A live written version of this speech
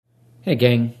Hey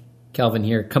gang, Calvin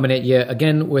here, coming at you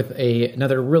again with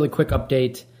another really quick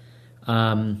update.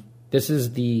 This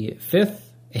is the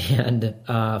fifth and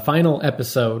final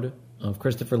episode of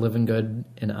Christopher Livengood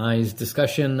and I's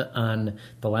discussion on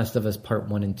The Last of Us Part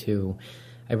 1 and 2.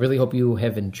 I really hope you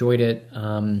have enjoyed it.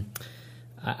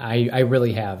 I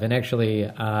really have. And actually,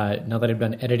 now that I've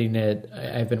been editing it,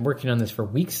 I've been working on this for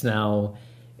weeks now.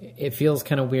 It feels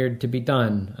kind of weird to be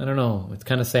done. I don't know. It's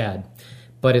kind of sad.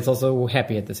 But it's also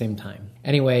happy at the same time.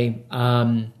 Anyway,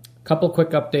 couple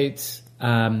quick updates.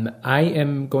 I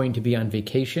am going to be on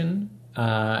vacation.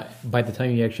 By the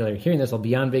time you actually are hearing this, I'll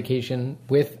be on vacation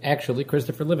with actually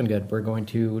Christopher Livengood. We're going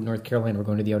to North Carolina. We're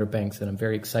going to the Outer Banks, and I'm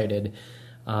very excited.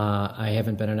 I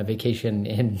haven't been on a vacation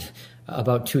in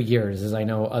about 2 years, as I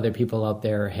know other people out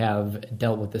there have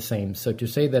dealt with the same. So to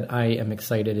say that I am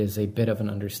excited is a bit of an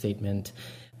understatement.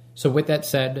 So with that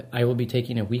said, I will be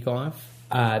taking a week off.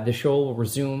 The show will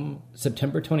resume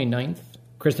September 29th.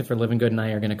 Christopher Livengood and I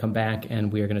are going to come back, and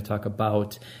we are going to talk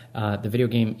about the video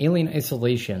game Alien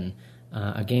Isolation,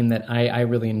 a game that I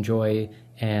really enjoy,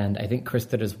 and I think Chris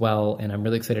did as well, and I'm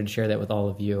really excited to share that with all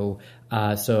of you.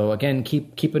 So again,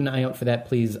 keep an eye out for that,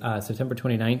 please, September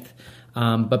 29th.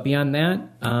 But beyond that,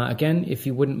 again, if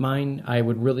you wouldn't mind, I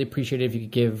would really appreciate it if you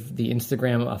could give the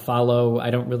Instagram a follow. I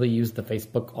don't really use the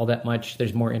Facebook all that much.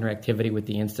 There's more interactivity with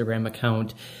the Instagram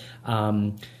account.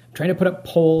 I'm trying to put up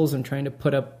polls. I'm trying to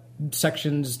put up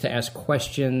sections to ask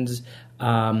questions.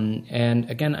 And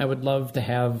again, I would love to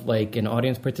have like an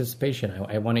audience participation.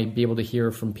 I want to be able to hear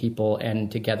from people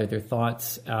and to gather their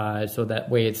thoughts. So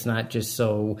that way it's not just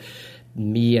so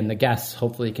me and the guests.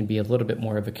 Hopefully it can be a little bit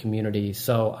more of a community.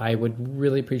 So I would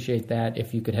really appreciate that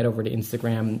if you could head over to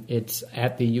Instagram. It's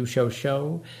at the You Show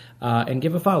Show, and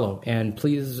give a follow. And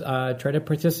please try to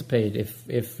participate if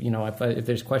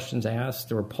there's questions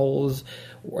asked or polls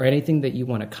or anything that you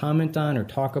want to comment on or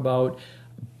talk about.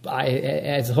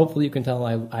 As hopefully you can tell,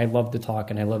 I love to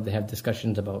talk and I love to have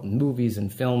discussions about movies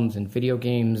and films and video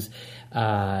games,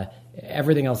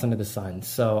 everything else under the sun.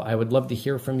 So I would love to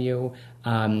hear from you.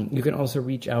 You can also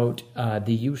reach out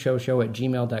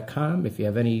theyoushow@gmail.com if you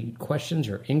have any questions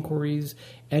or inquiries,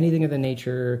 anything of the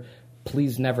nature.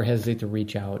 Please never hesitate to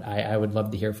reach out. I would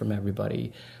love to hear from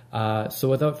everybody. So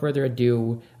without further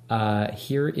ado,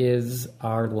 here is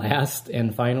our last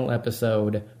and final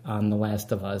episode on The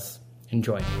Last of Us.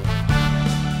 Enjoy.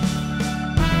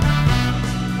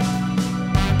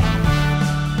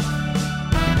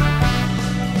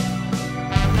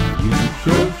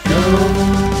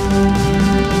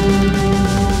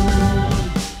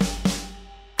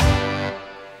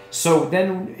 So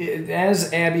then,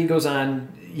 as Abby goes on,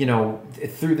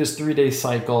 through this 3-day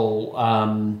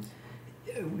cycle,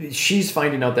 she's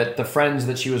finding out that the friends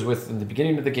that she was with in the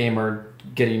beginning of the game are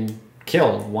getting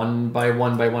killed one by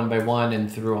one,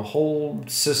 and through a whole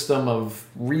system of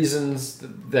reasons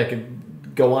that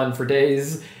could go on for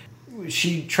days,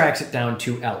 she tracks it down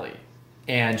to Ellie.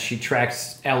 And she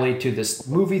tracks Ellie to this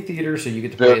movie theater, so you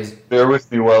get to play as... Bear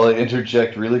with me while I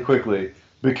interject really quickly,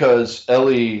 because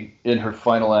Ellie, in her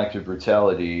final act of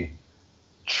brutality,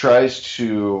 tries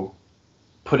to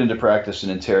put into practice an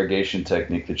interrogation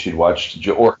technique that she'd watched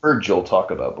or heard Joel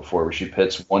talk about before, where she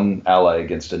pits one ally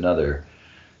against another.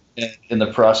 And in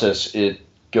the process, it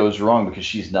goes wrong because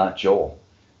she's not Joel.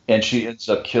 And she ends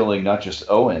up killing not just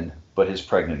Owen, but his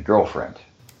pregnant girlfriend.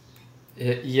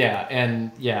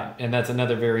 And that's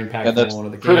another very impactful and that's one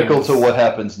of the critical games. To what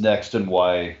happens next and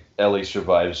why Ellie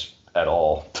survives at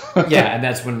all. Yeah, and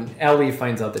that's when Ellie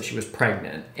finds out that she was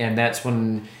pregnant. And that's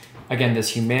when, again, this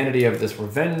humanity of this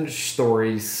revenge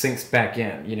story sinks back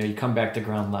in. You come back to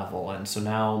ground level. And so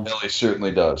now... Ellie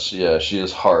certainly does. Yeah, she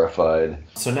is horrified.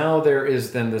 So now there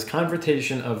is then this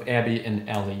confrontation of Abby and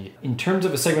Ellie. In terms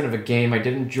of a segment of a game, I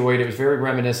did enjoy it. It was very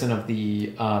reminiscent of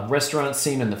the restaurant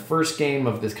scene in the first game,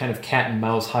 of this kind of cat and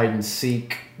mouse hide and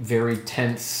seek, very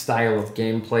tense style of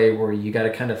gameplay where you got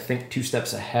to kind of think 2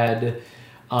 steps ahead.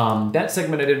 That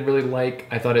segment I did really like.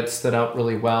 I thought it stood out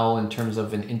really well in terms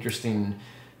of an interesting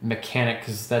mechanic,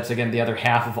 because that's, again, the other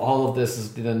half of all of this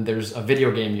is then there's a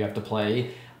video game you have to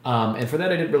play. And for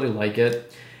that, I did really like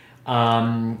it.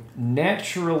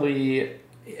 Naturally,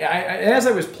 as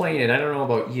I was playing it, I don't know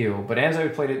about you, but as I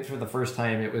played it for the first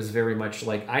time, it was very much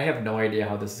like, I have no idea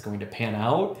how this is going to pan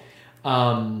out.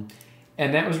 And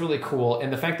that was really cool.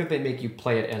 And the fact that they make you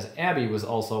play it as Abby was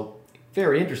also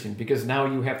very interesting, because now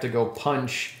you have to go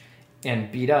punch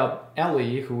and beat up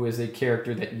Ellie, who is a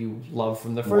character that you love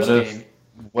from the first game.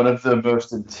 One of the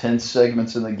most intense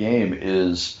segments in the game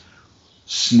is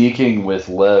sneaking with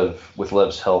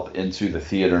Lev's help into the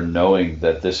theater, knowing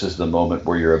that this is the moment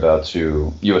where you're about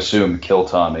to, you assume, kill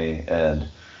Tommy and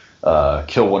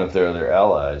kill one of their other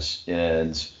allies.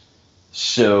 And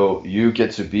so you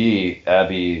get to be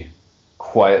Abby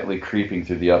quietly creeping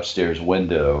through the upstairs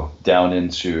window down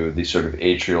into the sort of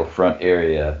atrial front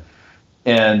area,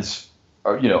 and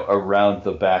around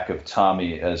the back of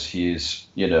Tommy as he's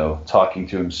talking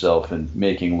to himself and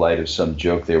making light of some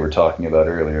joke they were talking about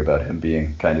earlier about him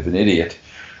being kind of an idiot.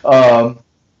 And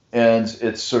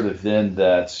it's sort of then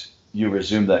that you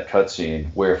resume that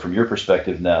cutscene where, from your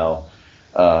perspective now,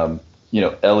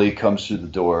 Ellie comes through the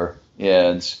door,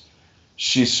 and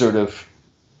she's sort of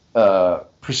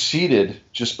preceded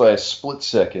just by a split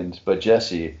second by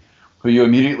Jesse, who you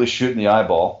immediately shoot in the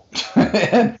eyeball,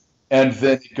 and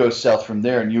then it goes south from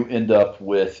there, and you end up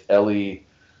with Ellie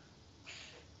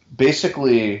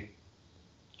basically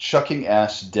chucking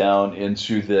ass down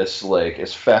into this, like,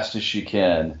 as fast as she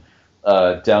can,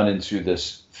 down into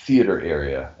this theater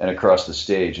area and across the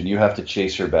stage, and you have to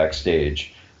chase her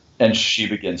backstage, and she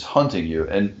begins hunting you.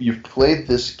 And you've played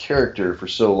this character for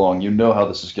so long, you know how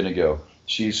this is going to go.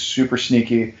 She's super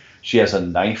sneaky. She has a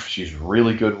knife she's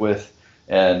really good with,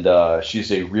 and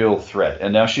she's a real threat.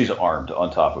 And now she's armed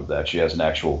on top of that. She has an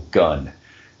actual gun.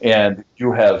 And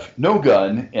you have no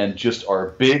gun and just are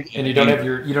big. And you don't have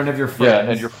your friends. Yeah,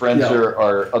 and your friends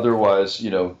are otherwise,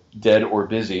 dead or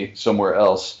busy somewhere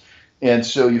else. And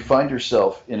so you find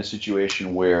yourself in a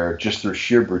situation where, just through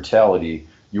sheer brutality,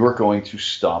 you are going to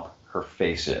stomp her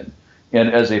face in. And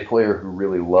as a player who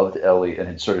really loved Ellie and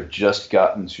had sort of just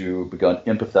begun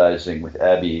empathizing with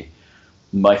Abby,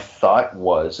 my thought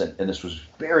was, and this was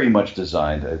very much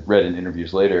designed, I read in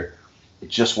interviews later, it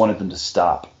just wanted them to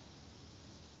stop.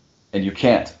 And you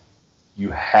can't.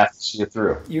 You have to see it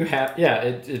through.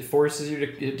 It forces you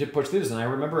to push through this. And I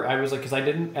remember I was like, because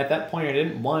at that point I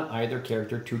didn't want either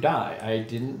character to die. I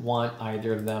didn't want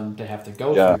either of them to have to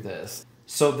go through this.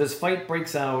 So this fight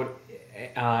breaks out.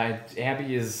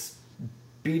 Abby is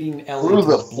beating Ellie through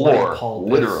the floor,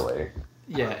 literally.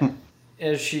 Yeah,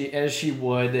 as she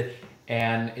would,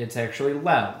 and it's actually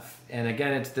Lev. And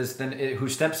again, it's this then who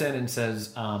steps in and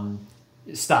says,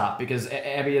 "Stop," because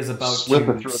Abby is about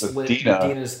to slit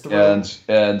Dina's throat.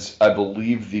 And I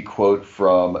believe the quote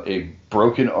from a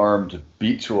broken-armed,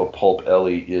 beat to a pulp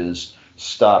Ellie is,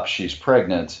 "Stop, she's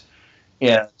pregnant."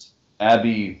 And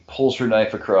Abby pulls her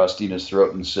knife across Dina's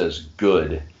throat and says,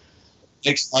 "Good."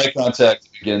 Makes eye contact,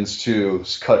 begins to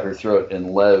cut her throat,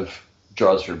 and Lev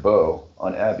draws her bow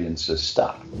on Abby and says,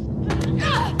 "Stop."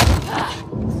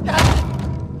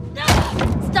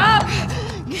 Stop!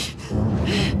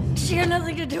 She had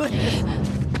nothing to do with this.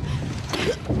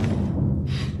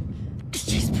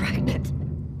 She's pregnant.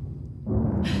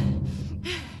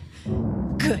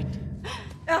 Good.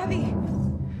 Abby.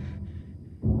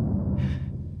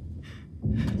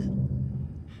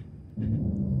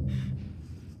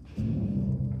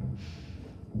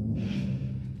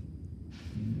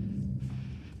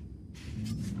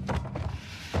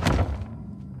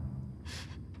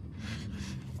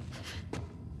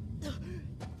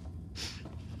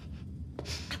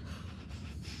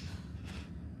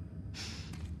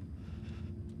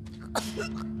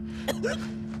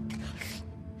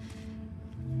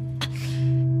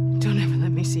 Don't ever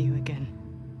let me see you again.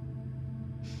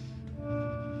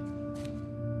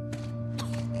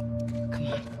 Come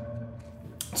on.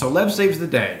 So Lev saves the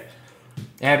day.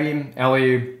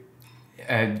 Ellie,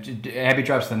 Abby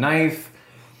drops the knife.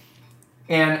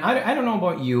 And I don't know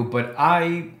about you, but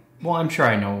I'm sure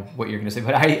I know what you're going to say,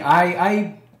 but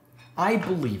I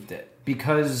believed it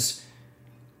because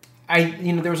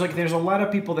there's a lot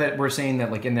of people that were saying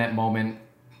that, like, in that moment,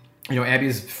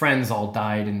 Abby's friends all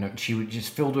died and she was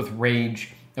just filled with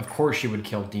rage. Of course she would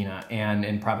kill Dina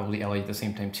and probably Ellie at the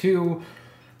same time too.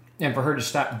 And for her to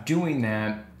stop doing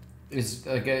that is,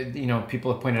 like,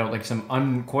 people have pointed out, like,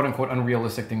 some quote unquote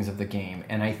unrealistic things of the game.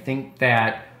 And I think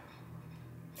that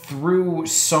through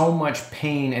so much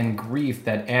pain and grief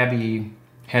that Abby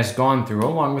has gone through,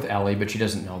 along with Ellie, but she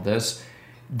doesn't know this,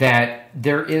 that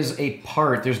there's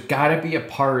got to be a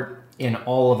part in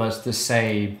all of us to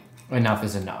say enough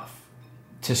is enough,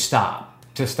 to stop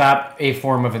a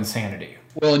form of insanity.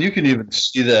 Well, and you can even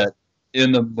see that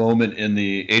in the moment in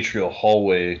the atrial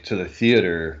hallway to the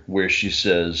theater where she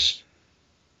says,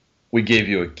 "We gave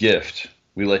you a gift.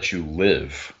 We let you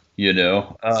live,"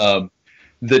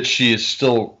 that she is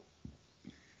still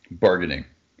bargaining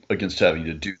against having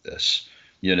to do this,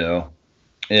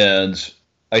 and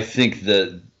I think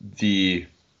that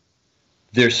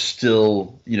there's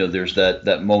still, there's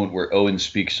that moment where Owen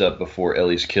speaks up before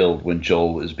Ellie's killed when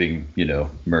Joel is being,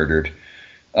 murdered.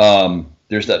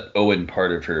 There's that Owen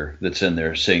part of her that's in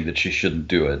there saying that she shouldn't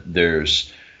do it.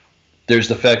 There's There's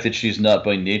the fact that she's not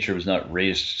by nature was not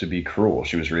raised to be cruel.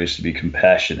 She was raised to be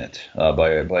compassionate by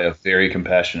a very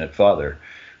compassionate father.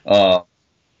 Uh,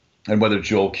 and whether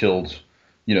Joel killed,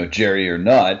 Jerry or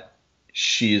not,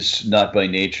 she's not by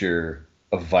nature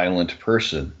a violent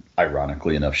person.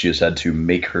 Ironically enough, she has had to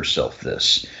make herself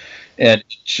this, and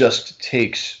it just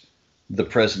takes the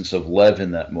presence of Lev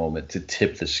in that moment to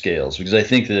tip the scales. Because I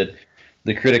think that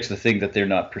the thing that they're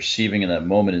not perceiving in that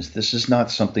moment is this is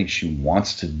not something she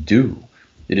wants to do.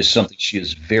 It is something she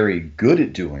is very good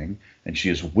at doing and she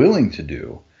is willing to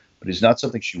do, but it's not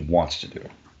something she wants to do.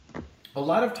 A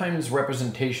lot of times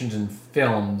representations in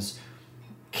films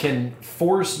can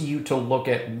force you to look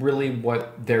at really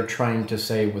what they're trying to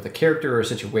say with a character or a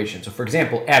situation. So for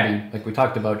example, Abby, like we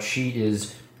talked about, she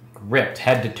is ripped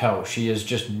head to toe. She is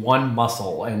just one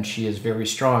muscle and she is very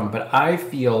strong. But I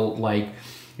feel like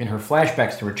in her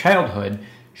flashbacks to her childhood,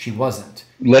 she wasn't.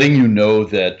 Letting you know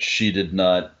that she did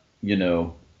not,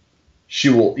 she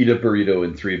will eat a burrito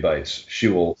in 3 bites. She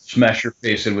will smash your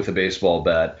face in with a baseball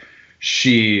bat.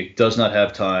 She does not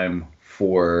have time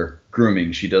for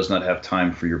grooming. She does not have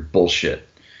time for your bullshit.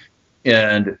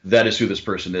 And that is who this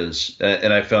person is.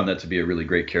 And I found that to be a really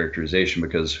great characterization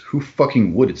because who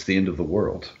fucking would? It's the end of the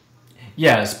world.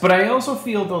 Yes, but I also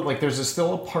feel though like there's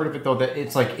still a part of it though that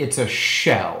it's like it's a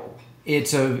shell.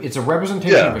 It's a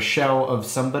representation of a shell of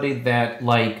somebody that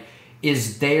like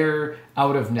is there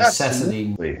out of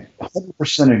necessity. Absolutely.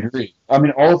 100% agree. I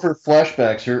mean, all of her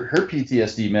flashbacks, her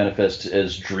PTSD manifests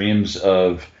as dreams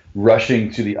of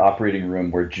rushing to the operating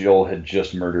room where Joel had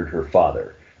just murdered her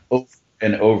father over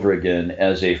and over again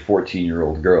as a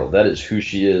 14-year-old girl. That is who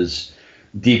she is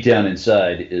deep down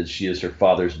inside. She is her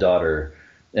father's daughter,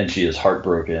 and she is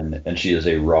heartbroken, and she is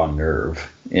a raw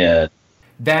nerve. And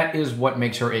that is what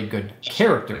makes her a good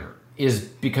character, is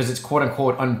because it's quote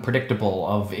unquote unpredictable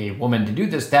of a woman to do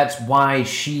this. That's why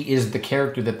she is the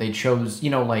character that they chose.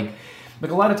 Like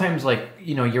a lot of times, like,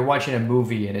 you're watching a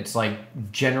movie and it's like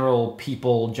general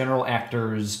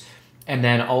actors, and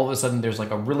then all of a sudden there's like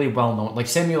a really well-known, like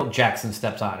Samuel Jackson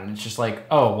steps on, and it's just like,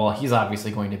 oh, well, he's obviously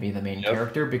going to be the main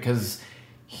character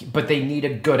but they need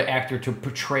a good actor to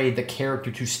portray the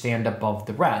character to stand above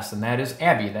the rest, and that is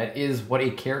Abby. That is what a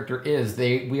character is.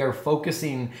 We are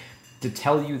focusing to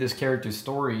tell you this character's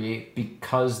story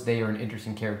because they are an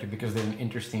interesting character, because they're an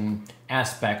interesting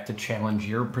aspect to challenge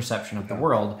your perception of the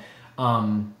world.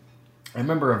 I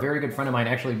remember a very good friend of mine,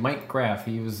 actually Mike Graff.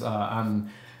 He was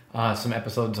on some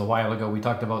episodes a while ago. We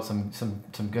talked about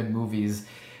some good movies.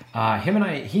 He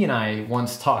and I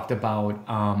once talked about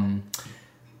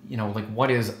like what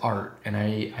is art, and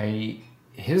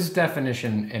his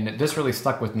definition, and this really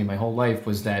stuck with me my whole life,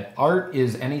 was that art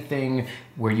is anything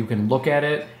where you can look at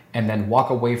it and then walk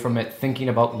away from it thinking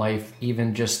about life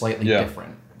even just slightly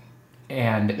different.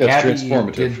 And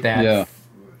Abby did that. Yeah.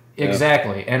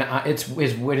 Exactly. And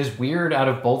what is weird out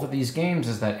of both of these games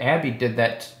is that Abby did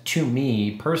that to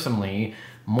me personally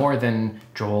more than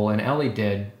Joel and Ellie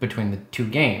did between the 2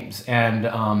 games. And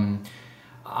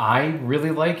I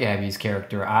really like Abby's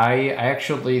character. I'm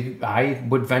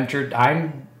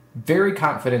very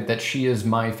confident that she is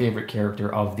my favorite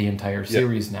character of the entire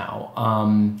series now.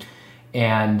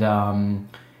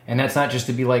 And that's not just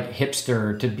to be like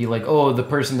hipster, to be like, oh, the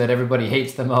person that everybody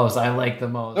hates the most, I like the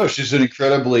most. No, she's an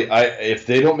incredibly. If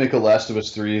they don't make a Last of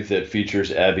Us 3 that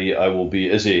features Abby, I will be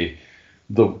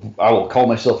I will call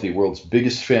myself the world's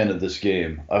biggest fan of this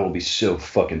game. I will be so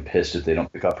fucking pissed if they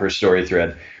don't pick up her story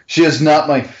thread. She is not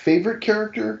my favorite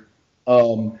character,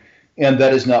 and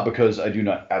that is not because I do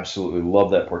not absolutely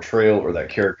love that portrayal or that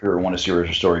character or want to see where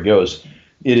her story goes.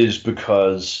 It is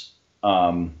because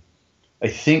I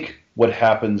think what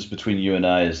happens between you and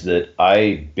I is that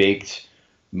I baked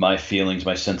my feelings,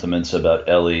 my sentiments about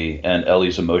Ellie and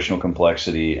Ellie's emotional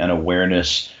complexity and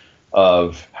awareness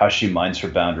of how she minds her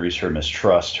boundaries, her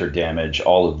mistrust, her damage,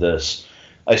 all of this.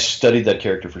 I studied that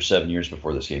character for 7 years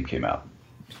before this game came out.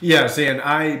 Yeah, see, and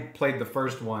I played the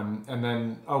first one, and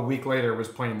then a week later was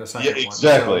playing the second one.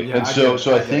 Exactly.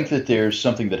 So, I think that there's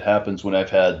something that happens when I've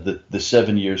had the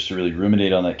 7 years to really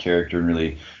ruminate on that character and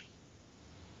really,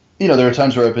 there are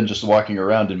times where I've been just walking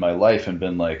around in my life and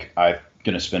been like, I'm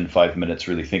going to spend 5 minutes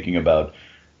really thinking about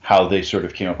how they sort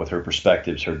of came up with her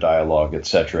perspectives, her dialogue,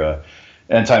 etc.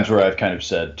 And times where I've kind of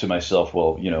said to myself,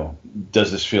 well,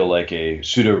 does this feel like a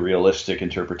pseudo-realistic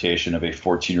interpretation of a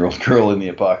 14-year-old girl in the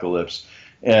apocalypse?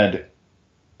 And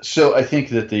so I think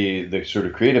that the sort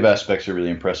of creative aspects are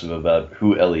really impressive about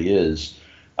who Ellie is.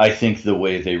 I think the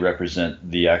way they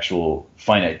represent the actual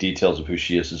finite details of who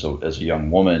she is as a young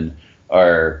woman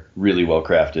are really well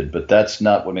crafted, but that's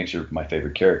not what makes her my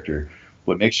favorite character.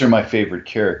 What makes her my favorite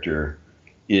character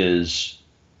is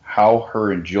how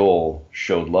her and Joel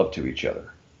showed love to each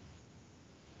other,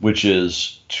 which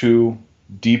is two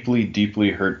deeply, deeply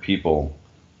hurt people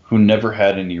who never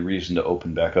had any reason to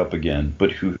open back up again, but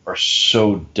who are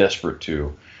so desperate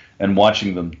to, and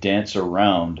watching them dance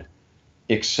around,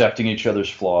 accepting each other's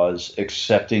flaws,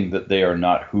 accepting that they are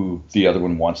not who the other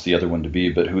one wants the other one to be,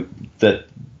 but who that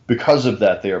because of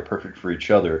that they are perfect for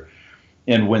each other.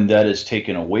 And when that is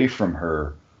taken away from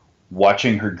her,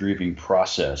 watching her grieving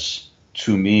process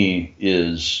to me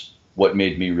is what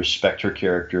made me respect her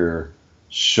character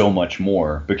so much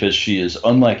more, because she is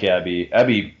unlike Abby.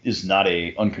 Abby is not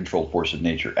a uncontrolled force of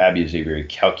nature. Abby is a very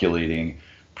calculating,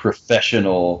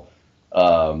 professional,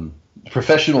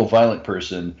 professional violent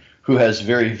person who has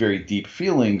very, very deep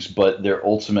feelings, but they're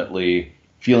ultimately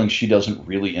feelings she doesn't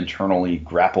really internally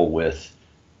grapple with.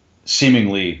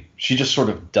 Seemingly, she just sort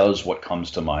of does what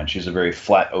comes to mind. She's a very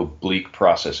flat, oblique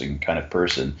processing kind of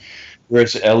person.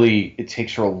 Whereas Ellie, it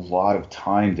takes her a lot of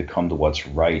time to come to what's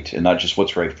right, and not just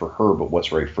what's right for her, but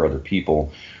what's right for other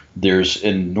people. There's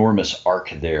enormous arc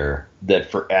there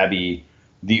that for Abby,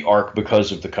 the arc,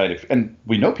 because of the kind of, and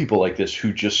we know people like this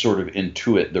who just sort of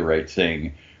intuit the right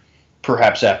thing,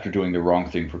 perhaps after doing the wrong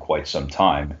thing for quite some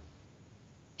time,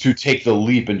 to take the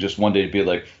leap and just one day to be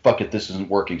like, fuck it, this isn't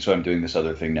working, so I'm doing this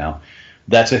other thing now.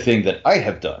 That's a thing that I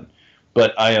have done.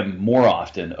 But I am more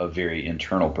often a very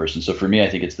internal person. So for me, I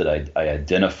think it's that I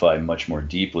identify much more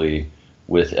deeply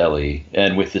with Ellie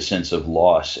and with the sense of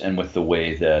loss and with the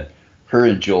way that her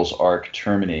and Joel's arc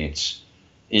terminates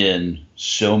in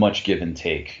so much give and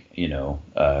take,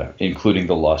 including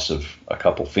the loss of a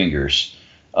couple fingers,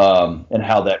 and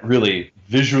how that really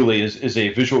visually is a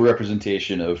visual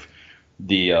representation of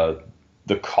the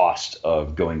cost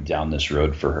of going down this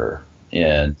road for her.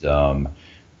 And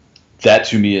that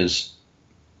to me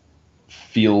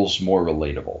feels more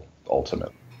relatable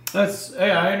ultimately.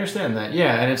 I understand that.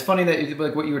 Yeah, and it's funny that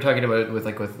like what you were talking about with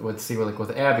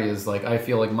with Abby is like I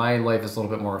feel like my life is a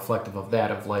little bit more reflective of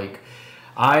that, of like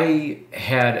I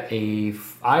had a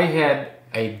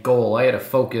goal, I had a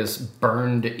focus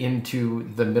burned into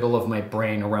the middle of my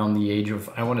brain around the age of,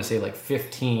 I want to say, like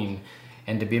 15.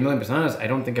 And to be 1,000,000% honest, I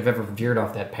don't think I've ever veered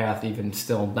off that path even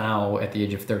still now at the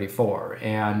age of 34.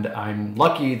 And I'm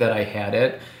lucky that I had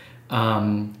it.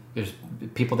 There's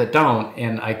people that don't,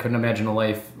 and I couldn't imagine a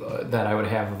life that I would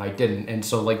have if I didn't. And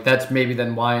so, like, that's maybe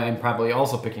then why I'm probably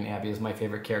also picking Abby as my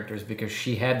favorite character, is because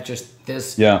she had just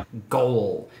this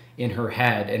goal in her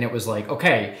head, and it was like,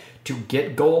 okay, to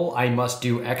get goal, I must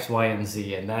do X, Y, and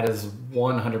Z, and that is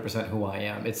 100% who I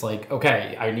am. It's like,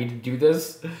 okay, I need to do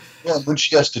this. Yeah, when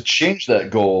she has to change that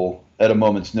goal at a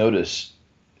moment's notice,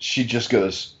 she just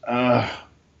goes,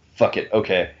 fuck it,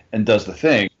 okay, and does the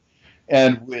thing.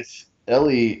 And with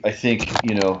Ellie, I think,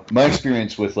 my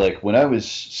experience with, like, when I was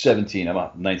 17, I'm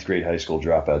a ninth grade high school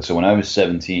dropout, so when I was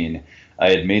 17, I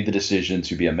had made the decision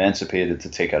to be emancipated, to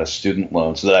take out a student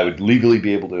loan so that I would legally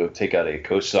be able to take out a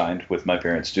co-signed with my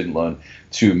parents' student loan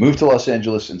to move to Los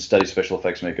Angeles and study special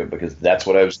effects makeup, because that's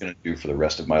what I was going to do for the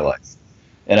rest of my life.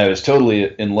 And I was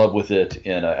totally in love with it,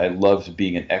 and I loved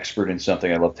being an expert in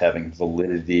something. I loved having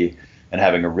validity and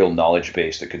having a real knowledge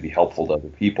base that could be helpful to other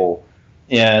people.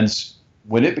 And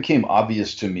when it became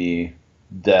obvious to me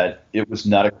that it was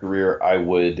not a career I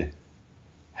would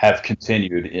have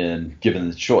continued in given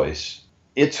the choice,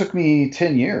 it took me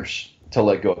 10 years to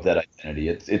let go of that identity.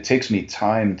 It takes me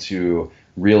time to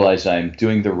realize I'm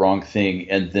doing the wrong thing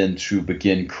and then to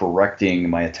begin correcting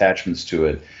my attachments to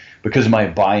it, because my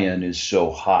buy-in is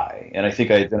so high. And I think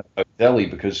I identify with Ellie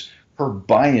because her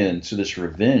buy-in to this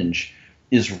revenge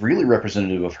is really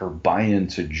representative of her buy-in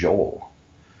to Joel.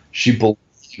 She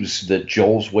believes that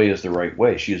Joel's way is the right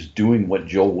way. She is doing what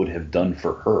Joel would have done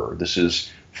for her. This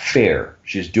is fair.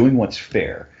 She's doing what's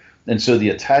fair. And so the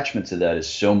attachment to that is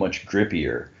so much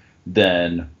grippier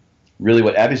than really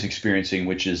what Abby's experiencing,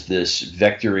 which is this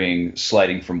vectoring,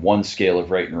 sliding from one scale of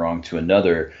right and wrong to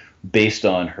another based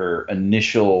on her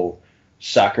initial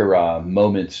Sakura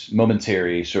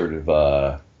momentary sort of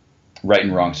right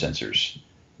and wrong sensors.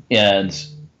 And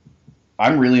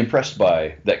I'm really impressed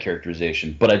by that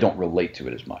characterization, but I don't relate to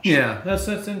it as much. Yeah, that's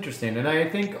interesting. And I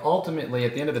think ultimately,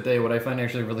 at the end of the day, what I find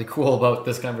actually really cool about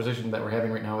this conversation that we're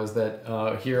having right now is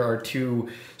that here are two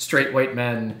straight white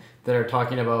men that are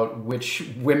talking about which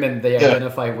women they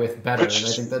identify with better. And I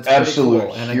think that's absolute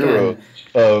pretty cool. And hero again,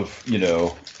 of,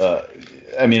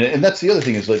 and that's the other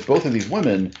thing is, like, both of these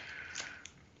women,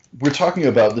 we're talking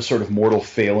about the sort of mortal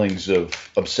failings of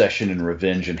obsession and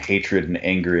revenge and hatred and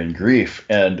anger and grief.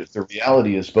 And the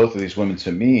reality is both of these women,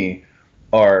 to me,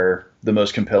 are the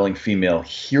most compelling female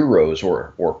heroes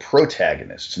or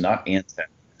protagonists, not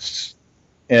antagonists.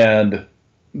 And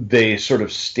they sort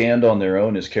of stand on their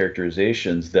own as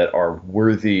characterizations that are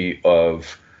worthy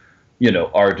of,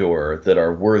 ardor, that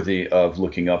are worthy of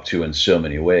looking up to in so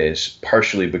many ways,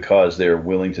 partially because they're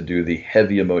willing to do the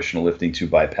heavy emotional lifting to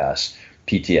bypass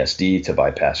PTSD, to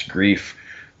bypass grief,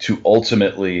 to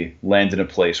ultimately land in a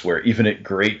place where, even at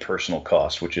great personal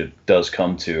cost, which it does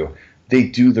come to, they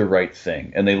do the right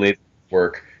thing and they lay the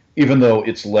work, even though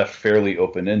it's left fairly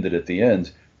open-ended at the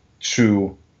end,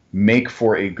 to make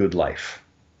for a good life.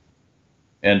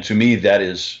 And to me, that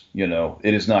is,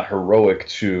 it is not heroic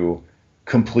to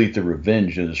complete the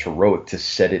revenge. It is heroic to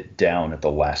set it down at the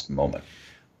last moment.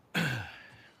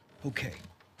 Okay.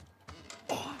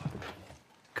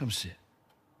 Come sit.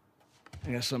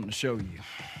 I got something to show you.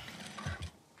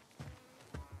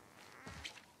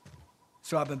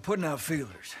 So I've been putting out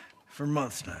feelers for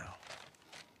months now.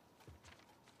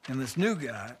 And this new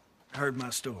guy heard my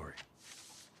story.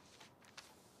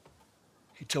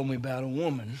 He told me about a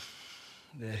woman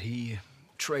that he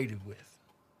traded with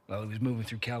while he was moving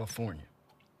through California.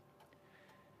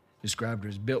 Described her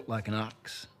as built like an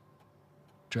ox,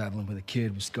 traveling with a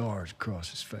kid with scars across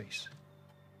his face.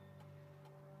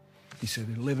 He said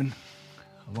they're living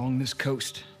along this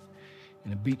coast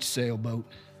in a beach sailboat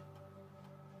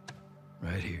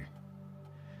right here.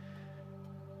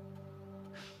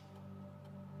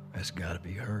 That's gotta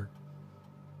be her.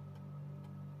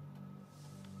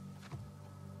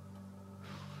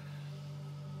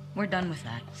 We're done with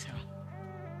that, so.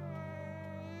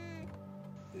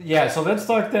 Yeah, so let's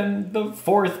talk then the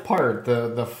fourth part,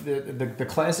 the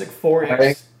classic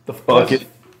 4X. The fucking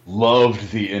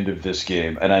loved the end of this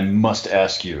game, and I must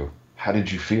ask you, how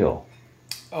did you feel?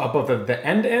 Both the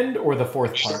end or the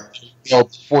fourth part? Well,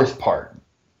 the fourth part.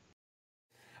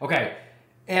 Okay,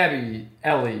 Abby,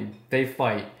 Ellie, they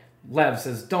fight. Lev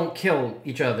says, don't kill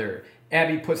each other.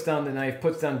 Abby puts down the knife,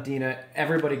 puts down Dina.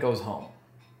 Everybody goes home.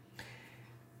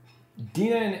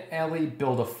 Dina and Ellie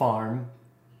build a farm.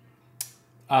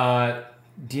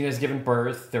 Dina's given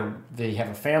birth. They have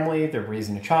a family. They're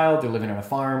raising a child. They're living on a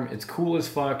farm. It's cool as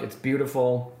fuck. It's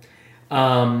beautiful.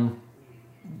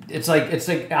 It's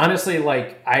like honestly,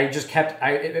 like I just kept.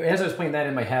 As I was playing that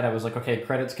in my head, I was like, okay,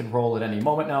 credits could roll at any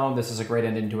moment now. This is a great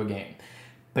ending to a game,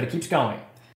 but it keeps going.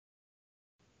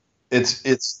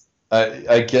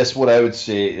 I guess what I would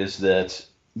say is that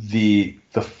the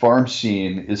farm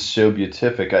scene is so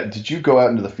beatific. Did you go out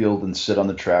into the field and sit on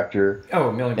the tractor?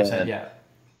 Oh, 1,000,000%, yeah.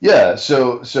 Yeah,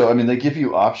 so I mean, they give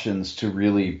you options to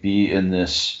really be in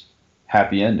this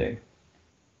happy ending.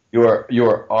 You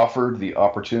are offered the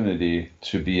opportunity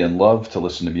to be in love, to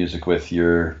listen to music with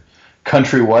your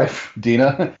country wife,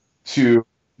 Dina, to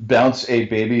bounce a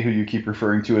baby who you keep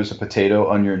referring to as a potato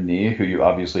on your knee, who you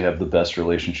obviously have the best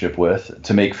relationship with,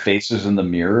 to make faces in the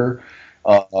mirror,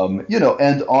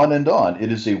 and on and on.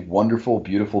 It is a wonderful,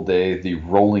 beautiful day. The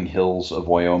rolling hills of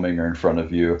Wyoming are in front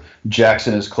of you.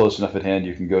 Jackson is close enough at hand.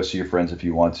 You can go see your friends if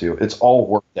you want to. It's all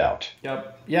worked out.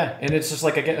 Yep. Yeah, and it's just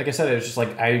like I said, it's just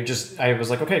like I was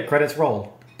like, okay, credits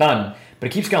roll, done, but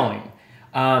it keeps going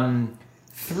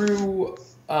through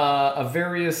a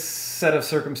various set of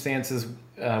circumstances.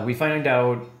 We find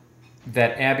out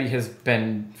that Abby has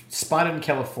been spotted in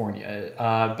California.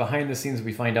 Behind the scenes,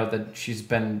 we find out that she's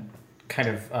been kind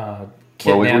of kidnapped.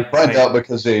 Well, we find out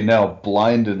because a now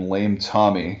blind and lame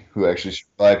Tommy, who actually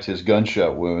survived his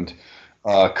gunshot wound,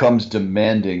 comes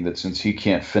demanding that since he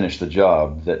can't finish the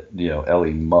job, that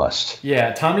Ellie must.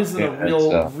 Yeah, Tommy's in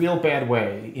a real bad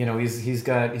way. He's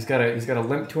got a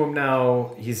limp to him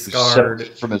now. He's scarred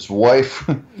from his wife.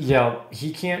 Yeah,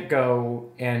 he can't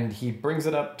go, and he brings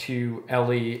it up to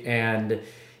Ellie, and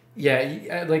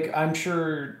yeah, like I'm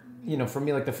sure for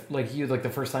me, like the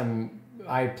first time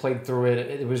I played through it,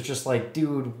 it was just like,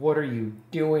 dude, what are you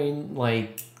doing?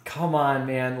 Like, come on,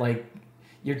 man! Like,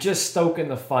 you're just stoking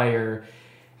the fire.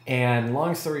 And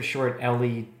long story short,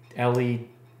 Ellie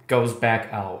goes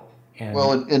back out. And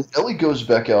Ellie goes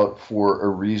back out for a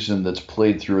reason that's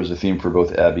played through as a theme for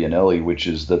both Abby and Ellie, which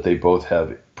is that they both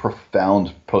have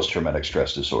profound post-traumatic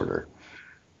stress disorder.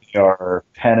 They are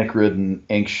panic-ridden,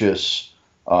 anxious,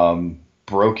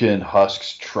 broken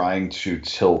husks trying to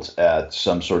tilt at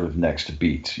some sort of next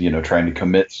beat, trying to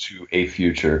commit to a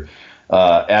future.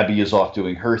 Abby is off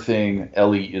doing her thing.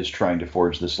 Ellie is trying to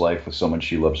forge this life with someone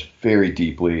she loves very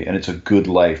deeply, and it's a good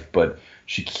life, but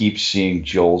she keeps seeing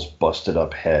Joel's busted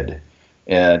up head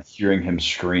and hearing him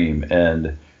scream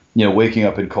and, waking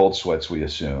up in cold sweats, we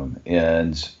assume,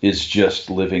 and is just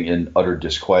living in utter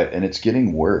disquiet, and it's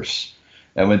getting worse.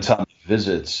 And when Tommy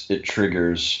visits, it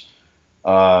triggers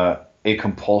a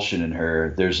compulsion in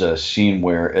her. There's a scene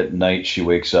where at night she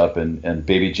wakes up and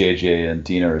baby JJ and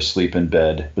Dina are asleep in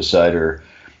bed beside her,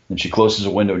 And she closes a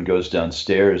window and goes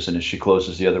downstairs. And as she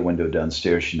closes the other window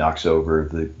downstairs, she knocks over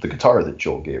the guitar that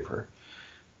Joel gave her.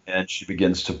 And she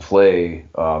begins to play.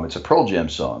 It's a Pearl Jam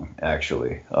song,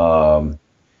 actually. And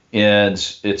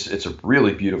it's a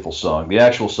really beautiful song. The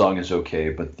actual song is okay,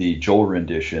 but the Joel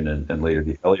rendition and later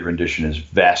the Ellie rendition is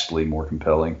vastly more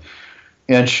compelling.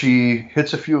 And she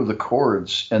hits a few of the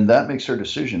chords, and that makes her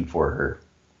decision for her.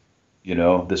 You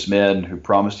know, this man who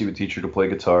promised he would teach her to play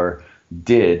guitar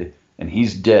did, and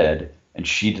he's dead, and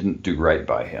she didn't do right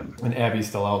by him. And Abby's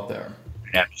still out there.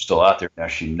 Abby's still out there. Now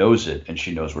she knows it, and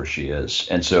she knows where she is.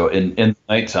 And so in the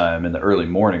nighttime, in the early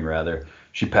morning, rather,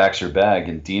 she packs her bag,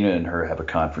 and Dina and her have a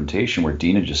confrontation where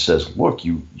Dina just says, look,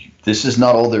 this is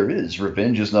not all there is.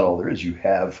 Revenge is not all there is. You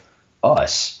have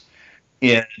us.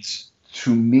 And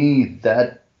to me,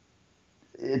 that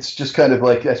it's just kind of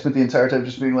like I spent the entire time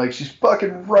just being like, she's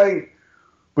fucking right.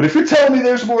 But if you're telling me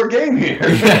there's more game here,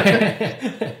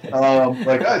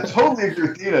 like I totally agree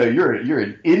with Dina. You're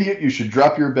an idiot. You should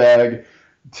drop your bag,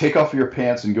 take off your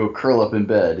pants, and go curl up in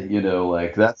bed. You know,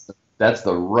 like that's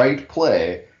the right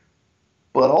play.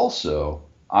 But also,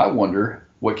 I wonder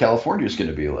what California is going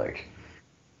to be like.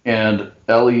 And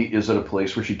Ellie is at a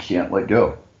place where she can't let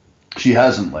go. She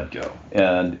hasn't let go,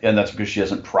 and that's because she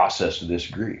hasn't processed this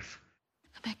grief.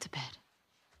 Go back to bed.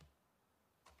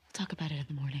 We'll talk about it in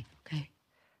the morning, okay?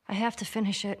 I have to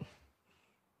finish it.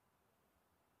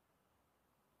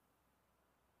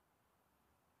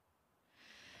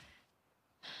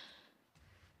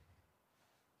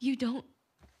 You don't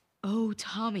owe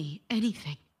Tommy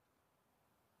anything.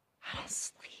 I don't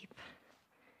sleep.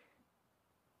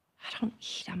 I don't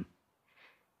eat. I'm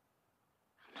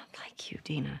not like you,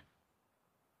 Dina.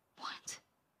 What?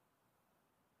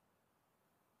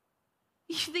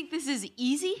 You think this is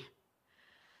easy?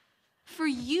 For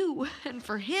you and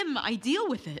for him, I deal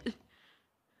with it.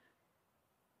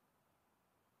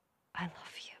 I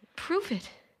love you. Prove it.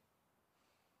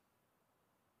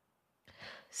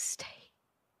 Stay.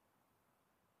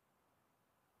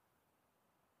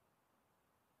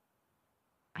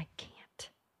 I can't.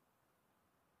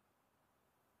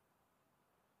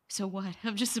 So what?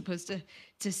 I'm just supposed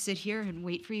to sit here and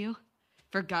wait for you?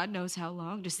 For God knows how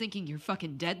long, just thinking you're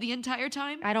fucking dead the entire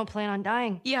time? I don't plan on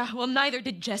dying. Yeah, well, neither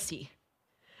did Jesse.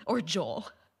 Or Joel.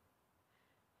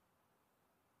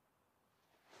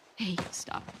 Hey,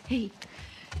 stop. Hey,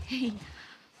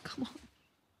 come on.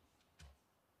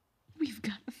 We've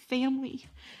got a family.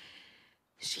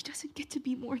 She doesn't get to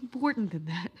be more important than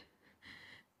that.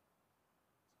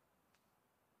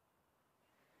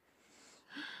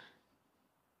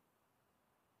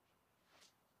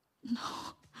 No.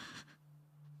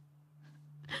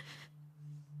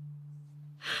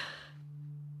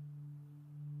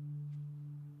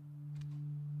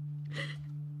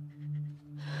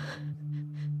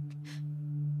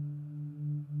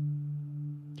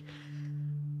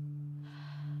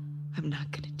 I'm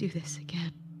not gonna do this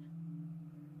again.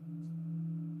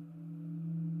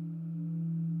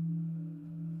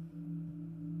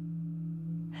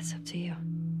 That's up to you.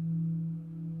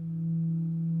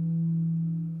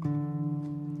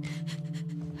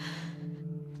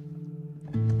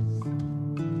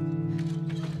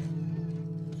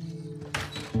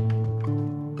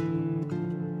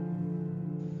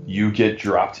 You get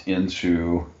dropped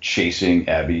into chasing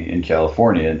Abby in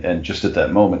California, and just at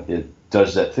that moment, it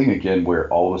does that thing again where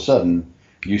all of a sudden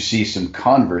you see some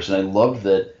Converse, and I love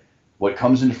that what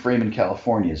comes into frame in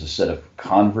California is a set of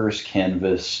Converse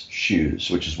canvas shoes,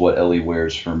 which is what Ellie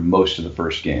wears for most of the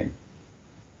first game.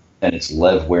 And it's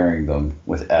Lev wearing them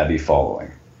with Abby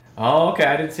following. Oh, okay.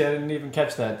 I didn't even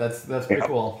catch that. That's pretty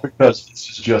cool. Because this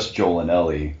is just Joel and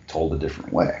Ellie told a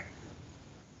different way.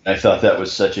 I thought that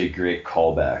was such a great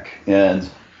callback. And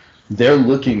they're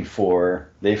looking for,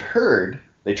 they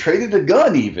traded a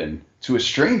gun even to a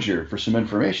stranger for some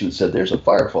information that said there's a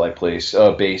Firefly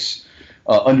base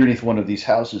underneath one of these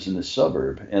houses in the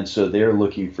suburb. And so they're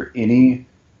looking for any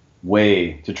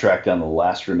way to track down the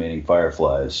last remaining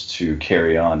Fireflies to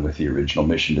carry on with the original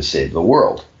mission to save the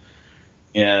world.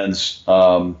 And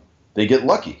they get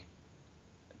lucky.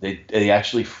 They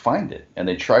actually find it. And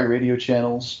they try radio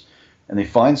channels. And they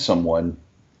find someone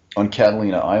on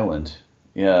Catalina Island,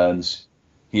 and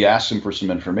he asks him for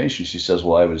some information. She says,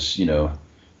 well, I was,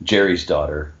 Jerry's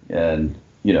daughter, and,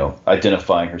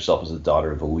 identifying herself as the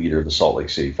daughter of the leader of the Salt Lake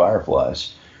City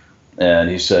Fireflies. And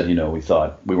he said, we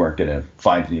thought we weren't going to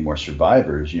find any more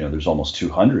survivors. There's almost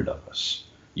 200 of us.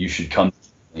 You should come to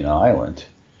Catalina Island.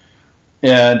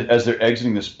 And as they're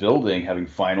exiting this building, having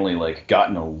finally,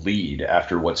 gotten a lead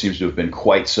after what seems to have been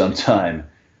quite some time,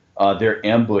 they're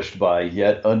ambushed by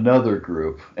yet another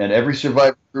group, and every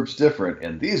survivor group's different,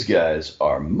 and these guys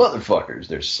are motherfuckers.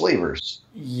 They're slavers.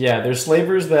 Yeah, there's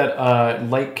slavers that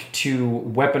like to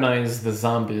weaponize the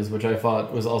zombies, which I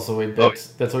thought was also a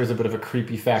bit. That's always a bit of a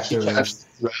creepy factor. The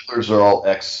Rattlers are all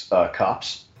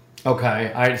ex-cops.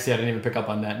 Okay, I see. I didn't even pick up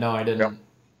on that. No, I didn't. Yep.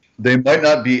 They might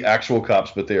not be actual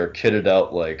cops, but they are kitted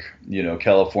out like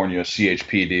California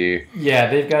CHPD. Yeah,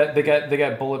 they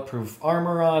got bulletproof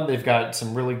armor on. They've got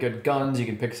some really good guns. You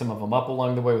can pick some of them up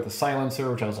along the way with a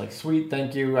silencer, which I was like, sweet,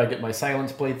 thank you. I get my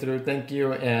silence playthrough, thank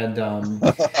you. And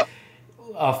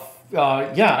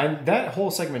yeah, and that whole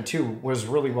segment too was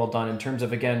really well done in terms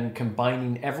of again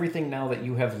combining everything now that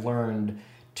you have learned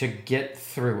to get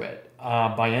through it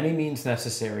by any means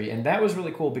necessary. And that was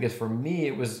really cool because for me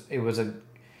it was a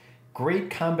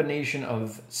great combination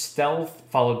of stealth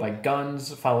followed by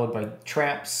guns followed by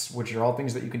traps, which are all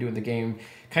things that you can do in the game,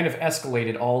 kind of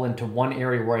escalated all into one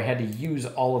area where I had to use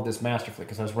all of this masterfully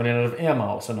because I was running out of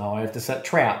ammo. So now I have to set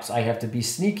traps. I have to be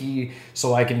sneaky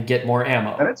so I can get more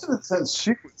ammo. And it's an intense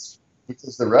sequence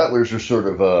because the Rattlers are sort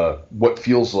of what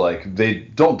feels like they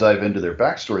don't dive into their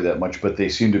backstory that much, but they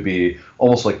seem to be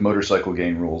almost like motorcycle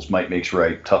gang rules. Might makes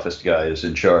right, toughest guys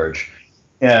in charge.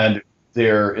 And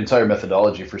their entire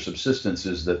methodology for subsistence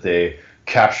is that they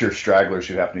capture stragglers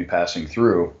who happen to be passing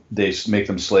through. They make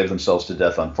them slave themselves to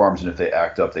death on farms, and if they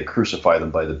act up, they crucify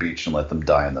them by the beach and let them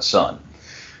die in the sun.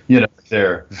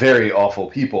 They're very awful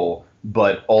people,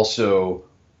 but also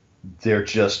they're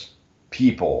just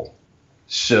people.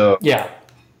 So yeah,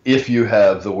 if you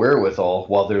have the wherewithal,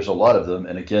 while there's a lot of them,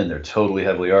 and again, they're totally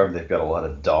heavily armed, they've got a lot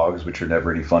of dogs, which are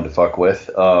never any fun to fuck with.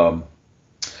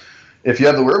 If you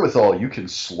have the wherewithal, you can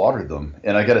slaughter them.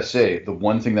 And I gotta say, the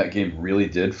one thing that game really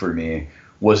did for me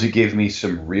was it gave me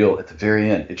some real, at the very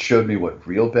end, it showed me what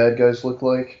real bad guys look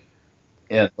like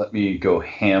and let me go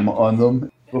ham on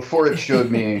them before it showed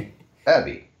me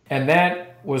Abby. And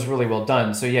that was really well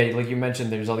done. So yeah, like you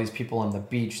mentioned, there's all these people on the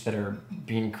beach that are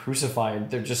being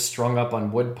crucified. They're just strung up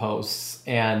on wood posts.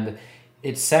 And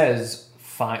it says,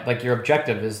 like your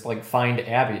objective is like find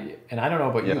Abby. And I don't know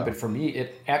about you, but for me,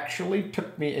 it actually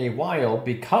took me a while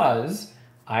because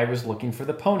I was looking for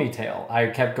the ponytail. I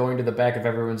kept going to the back of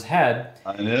everyone's head.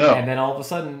 I know. And then all of a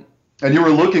sudden... And you were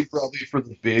looking probably for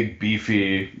the big,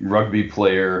 beefy rugby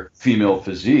player female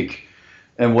physique.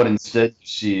 And what instead you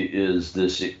see is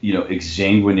this,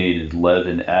 exsanguinated Lev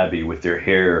and Abby with their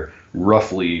hair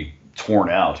roughly torn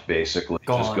out, basically.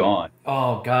 Just gone.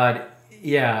 Oh, God.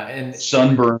 Yeah. And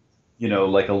sunburned.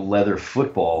 Like a leather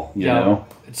football, you know?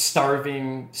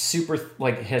 Starving, super,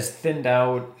 has thinned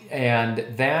out. And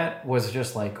that was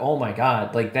just like, oh my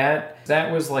God. Like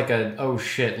that was like oh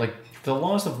shit. Like the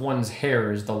loss of one's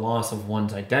hair is the loss of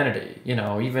one's identity.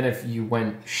 Even if you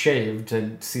went shaved,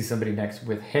 to see somebody next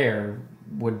with hair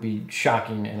would be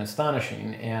shocking and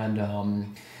astonishing. And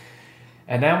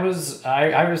that was,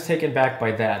 I was taken back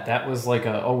by that. That was like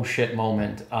a oh shit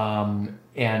moment.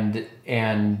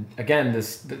 And again,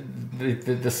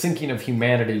 the sinking of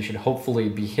humanity should hopefully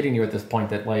be hitting you at this point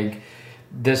that like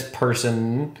this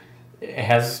person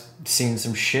has seen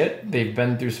some shit, they've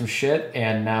been through some shit,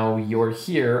 and now you're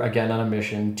here again on a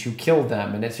mission to kill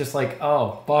them. And it's just like,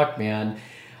 oh fuck, man.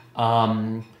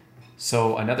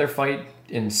 So another fight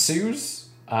ensues.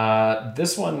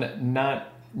 This one not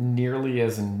nearly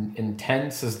as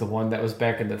intense as the one that was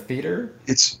back in the theater.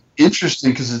 It's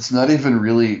interesting because it's not even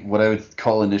really what I would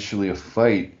call initially a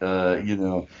fight.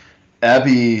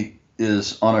 Abby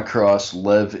is on a cross,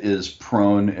 Lev is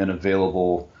prone and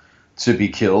available to be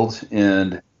killed,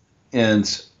 and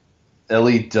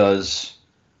Ellie does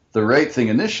the right thing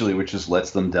initially, which is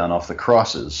lets them down off the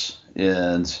crosses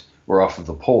or off of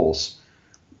the poles.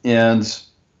 And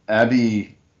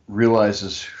Abby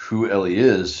realizes who Ellie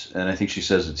is, and I think she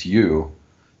says it's you.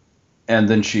 And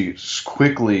then she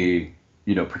quickly,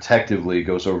 protectively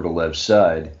goes over to Lev's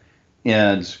side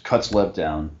and cuts Lev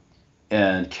down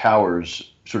and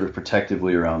cowers sort of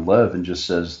protectively around Lev and just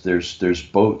says, there's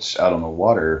boats out on the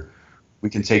water. We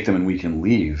can take them and we can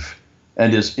leave.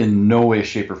 And is in no way,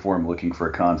 shape, or form looking for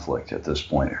a conflict at this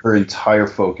point. Her entire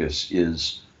focus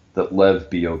is that Lev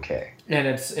be okay. And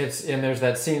and there's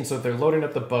that scene. So they're loading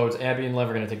up the boats. Abby and Lev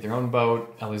are going to take their own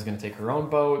boat. Ellie's going to take her own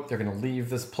boat. They're going to leave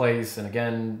this place and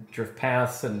again drift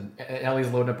paths. And Ellie's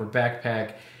loading up her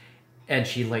backpack, and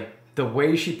she the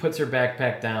way she puts her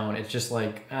backpack down, it's just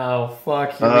like, oh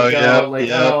fuck, here we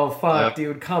go. Oh fuck,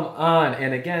 dude, come on.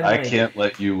 And again, I can't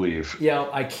let you leave. Yeah,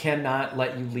 I cannot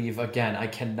let you leave again. I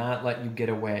cannot let you get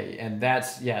away. And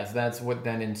that's what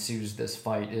then ensues this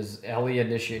fight is Ellie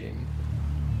initiating.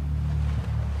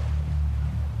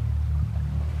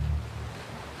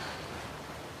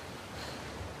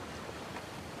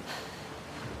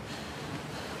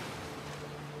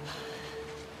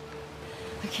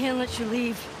 can't let you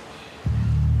leave.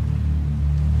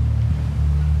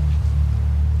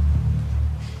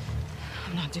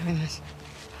 I'm not doing this.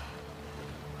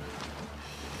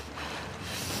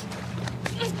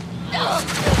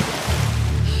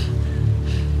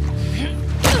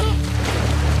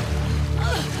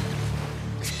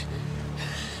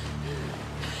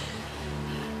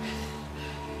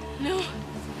 No.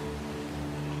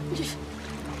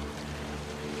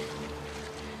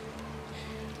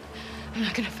 I'm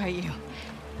not gonna fight you.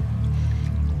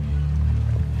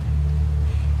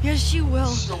 Yes, you will.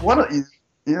 So why don't you?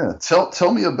 Yeah,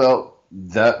 tell me about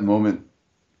that moment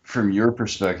from your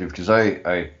perspective, because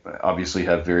I obviously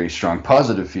have very strong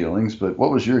positive feelings, but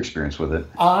what was your experience with it?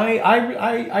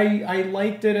 I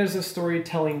liked it as a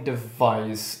storytelling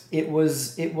device. It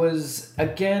was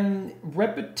again,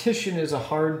 repetition is a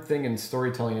hard thing in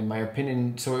storytelling, in my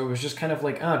opinion. So it was just kind of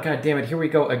like, oh god damn it, here we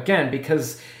go again.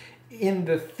 Because in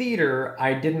the theater,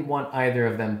 I didn't want either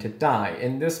of them to die.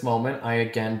 In this moment, I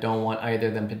again don't want either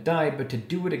of them to die. But to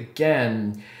do it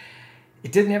again,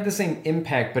 it didn't have the same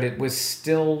impact, but it was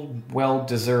still well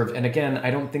deserved. And again,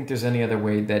 I don't think there's any other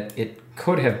way that it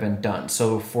could have been done.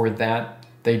 So for that,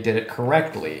 they did it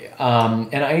correctly.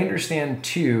 And I understand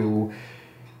too,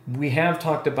 we have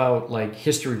talked about like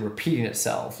history repeating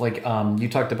itself. Like you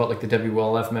talked about like the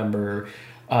WLF member,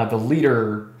 the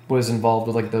leader was involved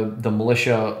with like the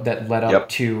militia that led up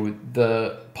to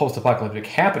the post-apocalyptic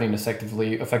happening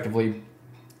effectively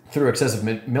through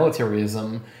excessive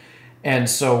militarism. And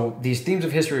so these themes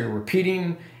of history are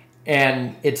repeating,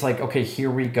 and it's like, okay,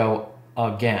 here we go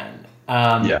again.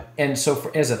 And so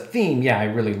as a theme, I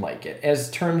really like it. As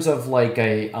terms of like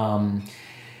a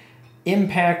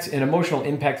impact, an emotional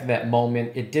impact of that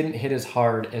moment, it didn't hit as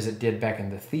hard as it did back in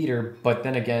the theater, but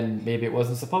then again, maybe it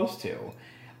wasn't supposed to.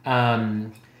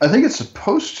 I think it's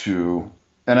supposed to,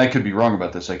 and I could be wrong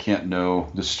about this, I can't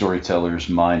know the storyteller's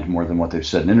mind more than what they've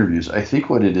said in interviews. I think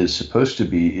what it is supposed to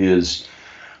be is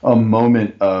a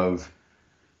moment of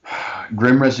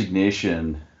grim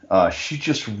resignation. She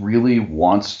just really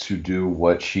wants to do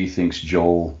what she thinks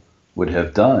Joel would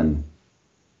have done,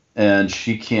 and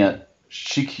she can't.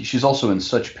 She's also in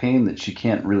such pain that she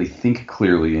can't really think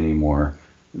clearly anymore.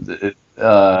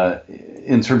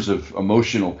 In terms of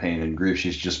emotional pain and grief,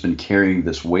 she's just been carrying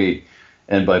this weight,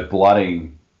 and by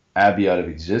blotting Abby out of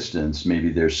existence,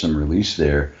 maybe there's some release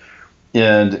there.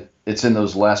 And it's in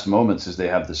those last moments as they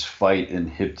have this fight in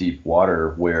hip deep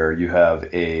water where you have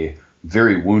a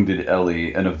very wounded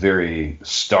Ellie and a very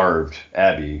starved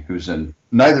Abby, who's in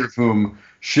neither of whom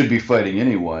should be fighting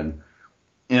anyone.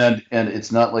 And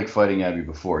it's not like fighting Abby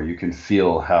before. You can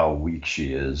feel how weak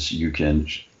she is.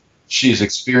 She's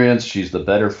experienced, she's the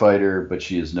better fighter, but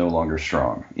she is no longer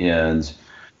strong.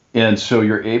 And so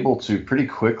you're able to pretty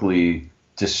quickly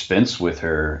dispense with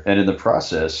her, and in the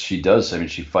process she's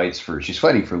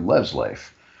fighting for Lev's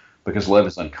life, because Lev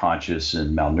is unconscious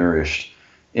and malnourished,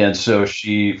 and so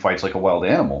she fights like a wild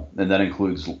animal, and that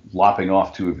includes lopping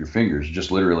off 2 of your fingers,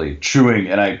 just literally chewing.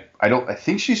 And I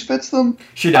think she spits them.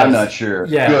 She does. I'm not sure.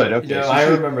 Yeah, good. Okay, no, so I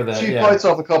remember that. She bites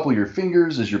off a couple of your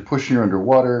fingers as you're pushing her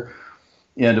underwater,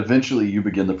 and eventually you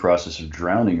begin the process of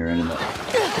drowning her in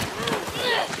that.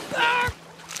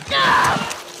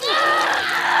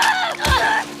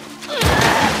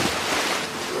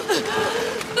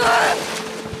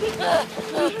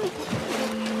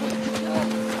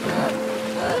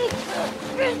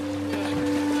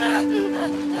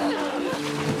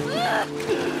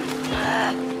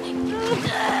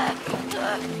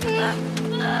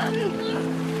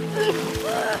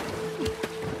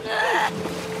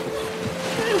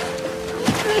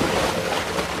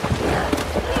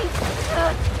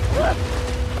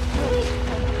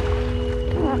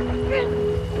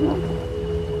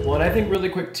 Well, and I think really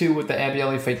quick too with the Abby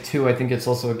Ellie fight too, I think it's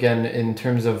also again in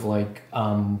terms of like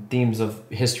themes of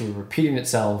history repeating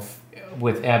itself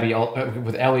with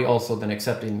with Ellie also then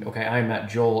accepting, okay, I'm not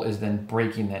Joel, is then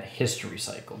breaking that history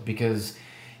cycle. Because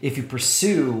if you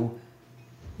pursue,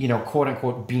 quote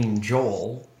unquote being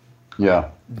Joel,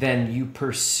 then you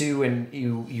pursue and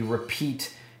you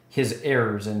repeat his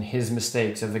errors and his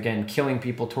mistakes of, again, killing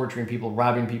people, torturing people,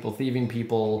 robbing people, thieving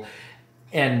people,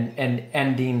 and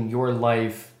ending your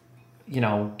life,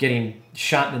 getting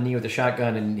shot in the knee with a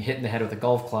shotgun and hit in the head with a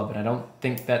golf club. And I don't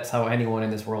think that's how anyone in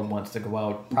this world wants to go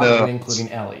out, probably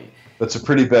including Ellie. That's a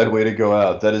pretty bad way to go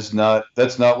out. That's not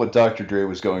what Dr. Dre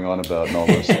was going on about in all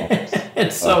those songs.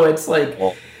 And so it's like,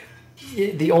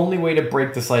 the only way to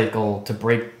break the cycle, to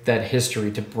break that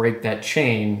history, to break that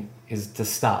chain, is to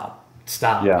stop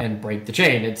and break the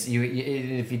chain. It's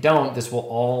if you don't, this will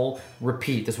all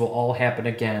repeat. This will all happen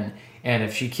again. And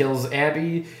if she kills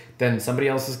Abby, then somebody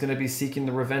else is going to be seeking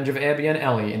the revenge of Abby and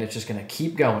Ellie, and it's just going to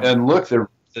keep going. And look, the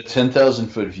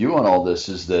 10,000-foot view on all this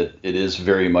is that it is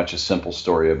very much a simple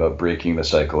story about breaking the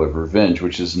cycle of revenge,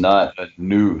 which is not a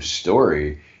new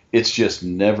story. It's just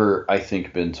never, I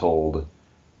think, been told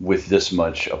with this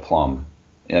much aplomb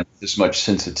and this much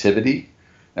sensitivity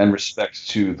and respect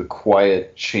to the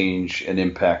quiet change and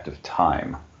impact of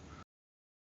time.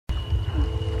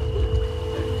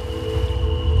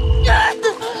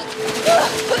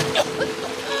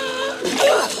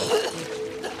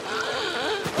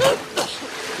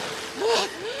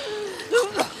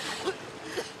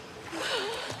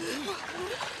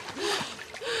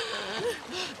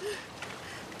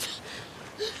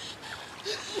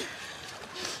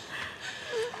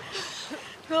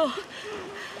 No.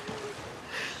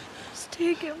 Just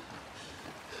take him.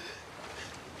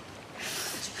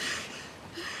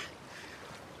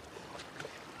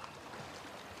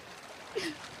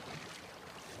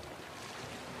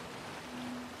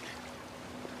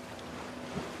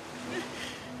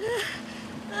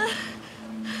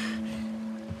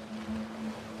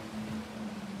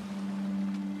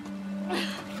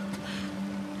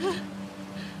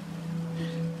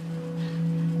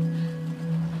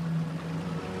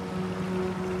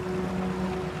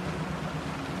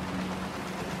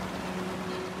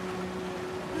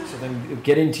 Then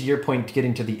getting to your point,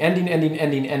 getting to the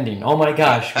ending. Oh my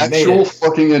gosh, we actual made it.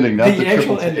 Fucking ending, not the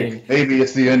actual triple ending. take. Maybe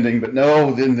it's the ending, but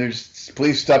no. Then there's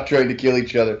please stop trying to kill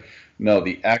each other. No,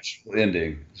 the actual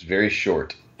ending is very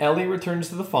short. Ellie returns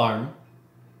to the farm.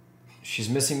 She's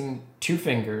missing 2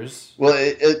 fingers. Well,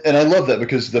 and I love that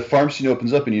because the farm scene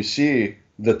opens up and you see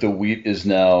that the wheat is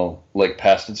now like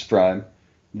past its prime.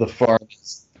 The farm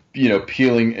is,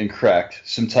 peeling and cracked.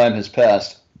 Some time has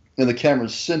passed, and the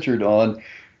camera's centered on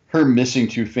her missing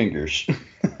 2 fingers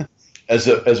as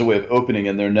a way of opening,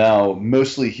 and they're now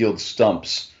mostly healed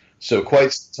stumps. So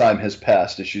quite some time has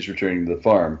passed as she's returning to the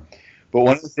farm. But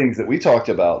one of the things that we talked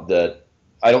about that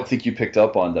I don't think you picked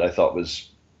up on that I thought was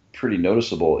pretty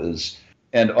noticeable is,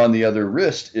 and on the other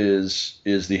wrist is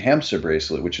the hamster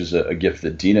bracelet, which is a gift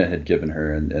that Dina had given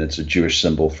her, and it's a Jewish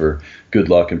symbol for good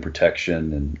luck and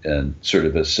protection and sort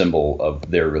of a symbol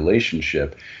of their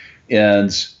relationship.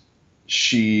 And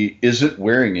she isn't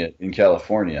wearing it in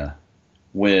California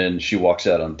when she walks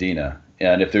out on Dina.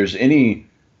 And if there's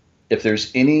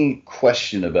any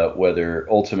question about whether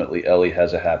ultimately Ellie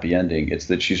has a happy ending, it's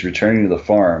that she's returning to the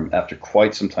farm after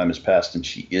quite some time has passed, and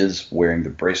she is wearing the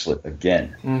bracelet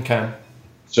again. Okay.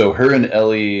 So Dina and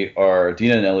Ellie are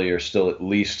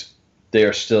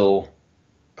still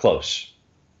close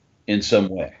in some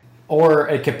way. Or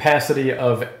a capacity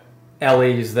of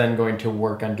Ellie's then going to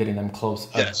work on getting them close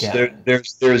again.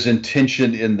 There's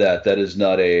intention in that. That is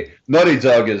Naughty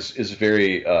Dog is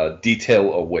very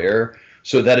detail aware,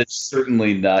 so that is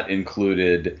certainly not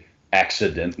included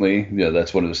accidentally.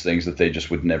 That's one of those things that they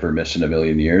just would never miss in a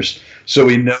million years. So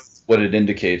we know what it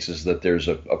indicates is that there's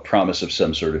a promise of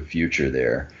some sort of future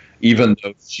there, even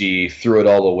though she threw it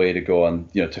all away to go on,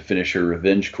 to finish her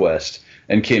revenge quest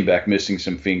and came back missing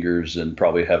some fingers and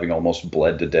probably having almost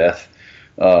bled to death.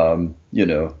 That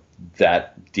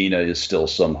Dina is still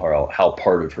somehow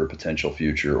part of her potential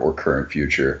future or current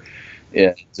future.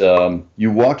 And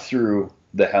you walk through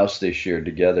the house they shared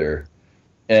together,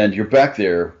 and you're back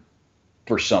there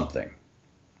for something.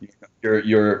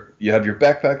 You have your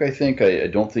backpack, I think. I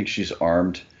don't think she's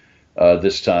armed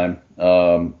this time.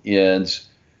 And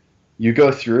you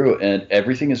go through, and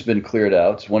everything has been cleared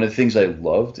out. One of the things I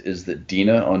loved is that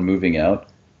Dina, on moving out,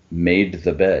 made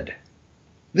the bed.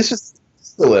 This is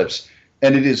Phillips,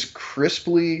 and it is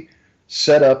crisply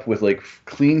set up with like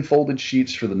clean folded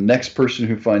sheets for the next person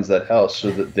who finds that house so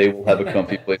that they will have a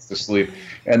comfy place to sleep.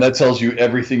 And that tells you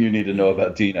everything you need to know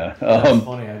about Dina. That's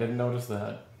funny. I didn't notice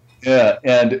that. Yeah,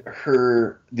 and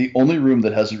the only room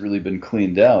that hasn't really been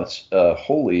cleaned out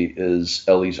wholly is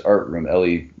Ellie's art room.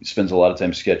 Ellie spends a lot of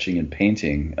time sketching and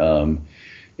painting.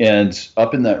 And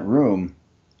up in that room,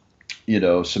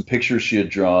 some pictures she had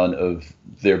drawn of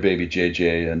their baby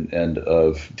JJ and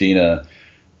of Dina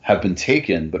have been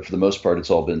taken, but for the most part, it's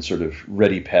all been sort of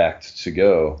ready packed to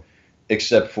go,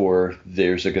 except for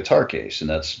there's a guitar case, and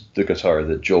that's the guitar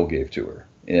that Joel gave to her.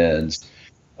 And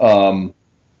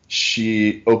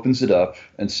she opens it up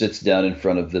and sits down in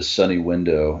front of this sunny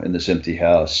window in this empty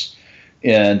house.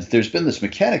 And there's been this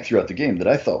mechanic throughout the game that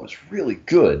I thought was really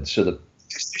good. So the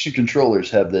PlayStation controllers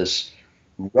have this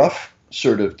rough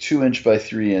sort of 2-inch by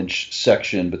 3-inch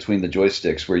section between the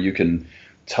joysticks where you can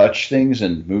touch things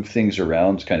and move things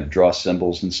around, kind of draw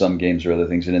symbols in some games or other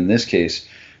things. And in this case,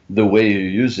 the way you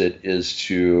use it is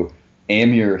to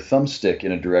aim your thumbstick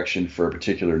in a direction for a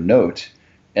particular note,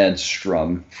 and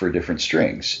strum for different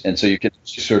strings. And so you can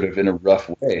sort of, in a rough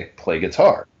way, play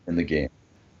guitar in the game.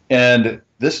 And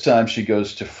this time she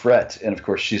goes to fret, and of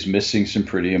course she's missing some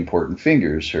pretty important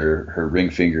fingers, her ring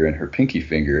finger and her pinky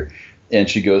finger. And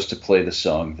she goes to play the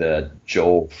song that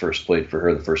Joel first played for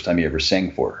her the first time he ever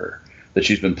sang for her, that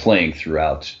she's been playing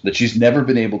throughout, that she's never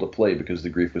been able to play because the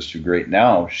grief was too great.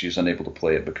 Now she's unable to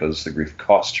play it because the grief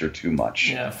cost her too much.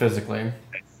 Yeah, physically.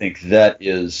 I think that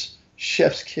is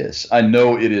chef's kiss. I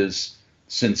know it is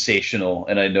sensational,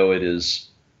 and I know it is,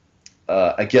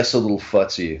 I guess, a little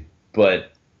futzy,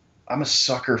 but I'm a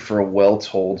sucker for a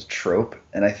well-told trope,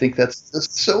 and I think that's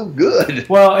so good.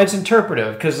 Well, it's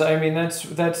interpretive, because I mean that's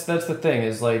the thing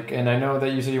is like, and I know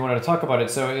that you said you wanted to talk about it,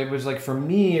 so it was like for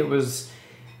me it was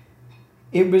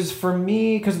for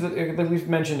me because like we've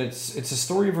mentioned it's a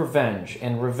story of revenge,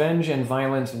 and revenge and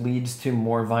violence leads to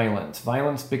more violence.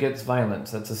 Violence begets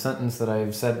violence. That's a sentence that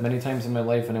I've said many times in my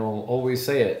life, and I will always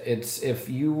say it. It's if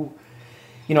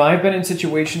you know, I've been in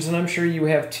situations, and I'm sure you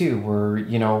have too, where,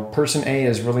 you know, person A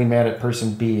is really mad at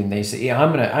person B, and they say, yeah,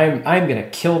 I'm gonna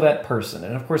kill that person.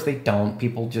 And of course they don't.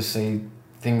 People just say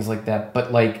things like that.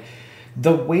 But like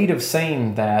the weight of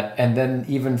saying that, and then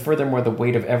even furthermore, the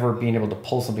weight of ever being able to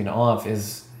pull something off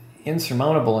is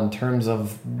insurmountable in terms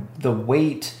of the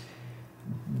weight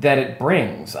that it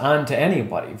brings onto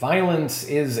anybody. Violence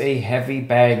is a heavy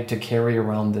bag to carry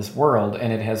around this world,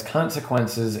 and it has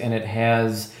consequences, and it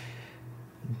has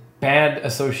bad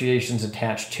associations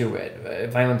attached to it,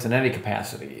 violence in any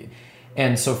capacity.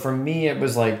 And so for me, it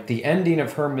was like the ending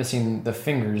of her missing the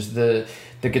fingers. The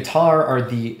guitar are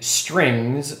the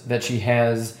strings that she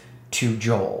has to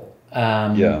Joel.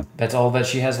 That's all that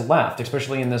she has left,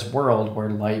 especially in this world where,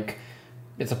 like,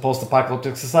 it's a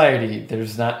post-apocalyptic society.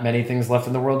 There's not many things left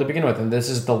in the world to begin with. And this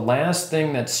is the last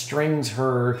thing that strings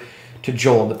her to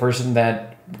Joel, the person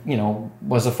that, you know,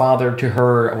 was a father to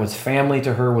her, was family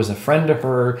to her, was a friend to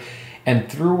her,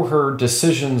 and through her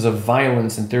decisions of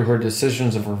violence and through her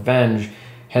decisions of revenge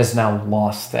has now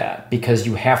lost that, because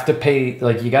you have to pay,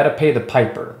 like, you got to pay the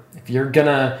piper. If you're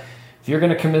gonna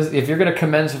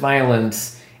commence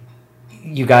violence,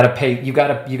 you got to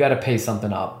pay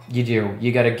something up.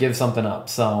 You got to give something up.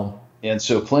 So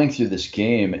playing through this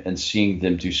game and seeing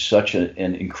them do such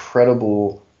an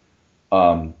incredible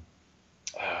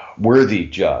worthy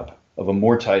job of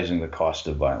amortizing the cost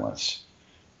of violence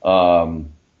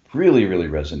really, really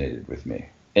resonated with me.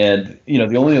 And, you know,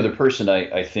 the only other person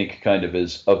I think kind of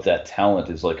is of that talent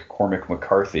is like Cormac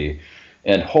McCarthy.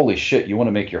 And holy shit, you want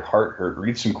to make your heart hurt,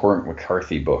 read some Cormac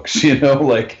McCarthy books, you know,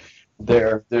 like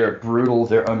they're brutal,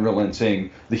 they're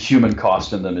unrelenting. The human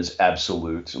cost in them is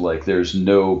absolute. Like there's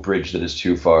no bridge that is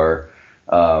too far.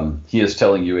 He is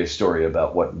telling you a story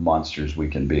about what monsters we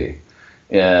can be,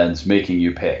 and making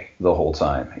you pay the whole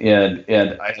time. And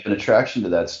I have an attraction to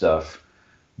that stuff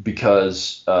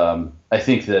because I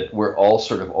think that we're all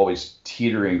sort of always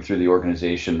teetering through the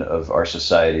organization of our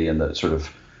society and the sort of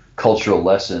cultural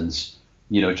lessons,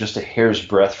 you know, just a hair's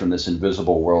breadth from this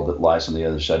invisible world that lies on the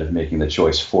other side of making the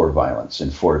choice for violence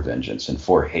and for vengeance and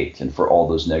for hate and for all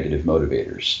those negative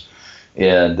motivators.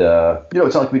 And, you know,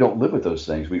 it's not like we don't live with those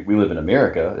things. We live in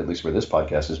America, at least where this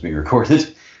podcast is being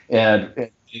recorded. And in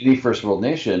any first world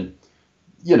nation,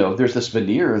 you know, there's this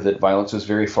veneer that violence is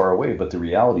very far away. But the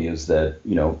reality is that,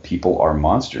 you know, people are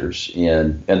monsters,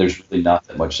 and there's really not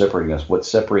that much separating us. What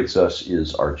separates us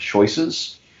is our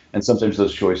choices. And sometimes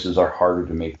those choices are harder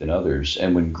to make than others.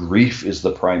 And when grief is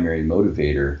the primary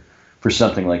motivator for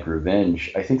something like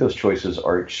revenge, I think those choices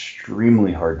are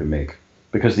extremely hard to make,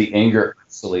 because the anger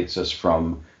isolates us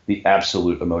from the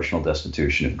absolute emotional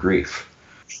destitution of grief.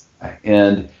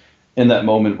 And in that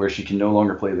moment where she can no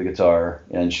longer play the guitar,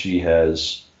 and she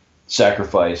has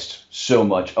sacrificed so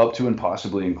much, up to and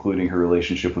possibly including her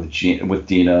relationship with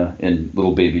Dina and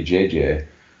little baby JJ,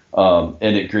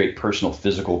 and at great personal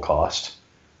physical cost,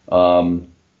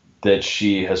 that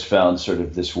she has found sort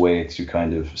of this way to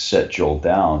kind of set Joel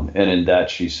down. And in that,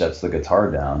 she sets the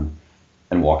guitar down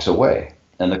and walks away.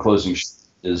 And the closing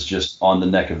is just on the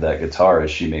neck of that guitar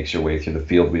as she makes her way through the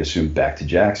field, we assume, back to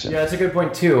Jackson. Yeah, that's a good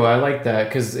point too. I like that,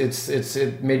 because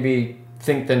it made me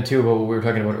think then too about what we were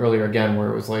talking about earlier again, where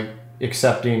it was like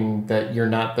accepting that you're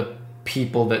not the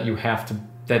people that you have to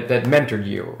that mentored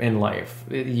you in life.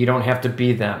 You don't have to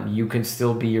be them. You can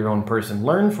still be your own person.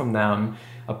 Learn from them,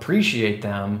 appreciate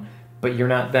them, but you're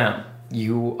not them.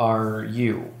 You are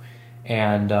you.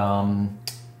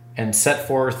 And set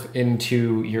forth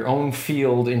into your own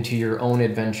field, into your own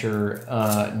adventure,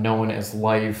 known as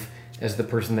life, as the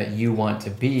person that you want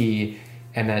to be.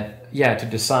 And that, yeah, to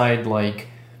decide, like,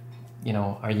 you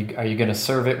know, are you going to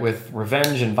serve it with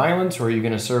revenge and violence, or are you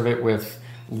going to serve it with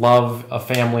love a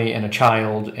family and a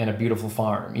child and a beautiful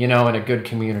farm, and a good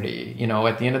community.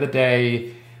 At the end of the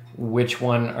day, which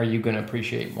one are you going to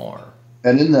appreciate more?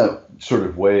 And in that sort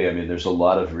of way, I mean, there's a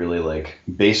lot of really like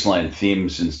baseline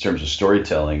themes in terms of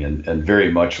storytelling, and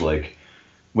very much like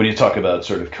when you talk about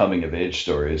sort of coming of age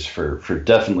stories for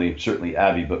definitely, certainly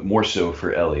Abby, but more so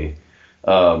for Ellie.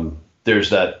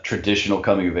 There's that traditional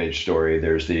coming of age story.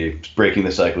 There's the breaking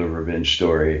the cycle of revenge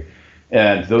story.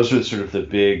 And those are sort of the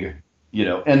big,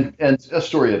 and a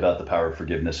story about the power of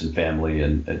forgiveness and family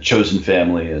and chosen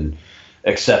family and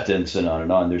acceptance and on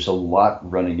and on. There's a lot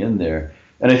running in there.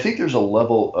 And I think there's a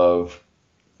level of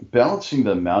balancing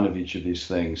the amount of each of these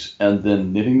things and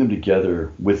then knitting them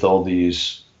together with all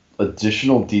these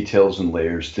additional details and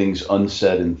layers, things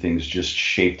unsaid and things just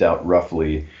shaped out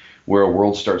roughly, where a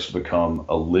world starts to become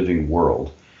a living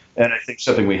world. And I think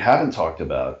something we haven't talked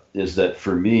about is that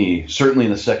for me, certainly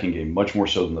in the second game, much more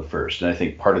so than the first, and I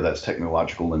think part of that's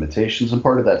technological limitations and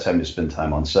part of that's having to spend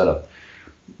time on setup.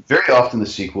 Very often the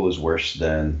sequel is worse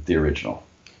than the original.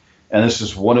 And this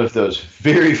is one of those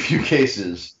very few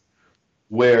cases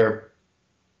where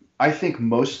I think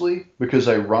mostly because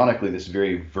ironically this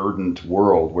very verdant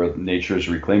world where nature is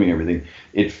reclaiming everything,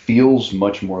 it feels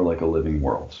much more like a living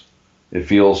world. It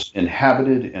feels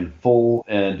inhabited and full,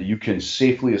 and you can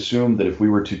safely assume that if we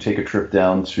were to take a trip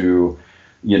down to,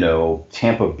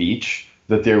 Tampa Beach,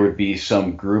 that there would be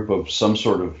some group of some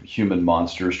sort of human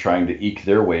monsters trying to eke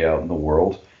their way out in the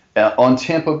world on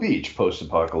Tampa Beach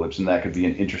post-apocalypse, and that could be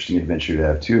an interesting adventure to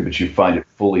have too, but you find it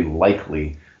fully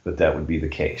likely that would be the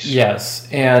case. Yes,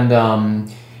 and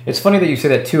it's funny that you say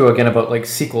that too, again, about like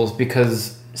sequels,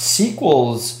 because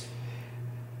sequels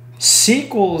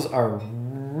are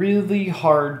really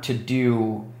hard to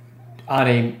do on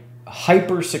a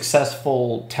hyper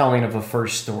successful telling of a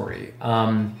first story.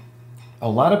 A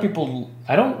lot of people,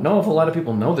 I don't know if a lot of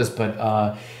people know this,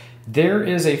 but there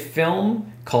is a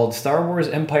film called Star Wars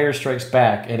Empire Strikes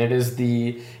Back, and it is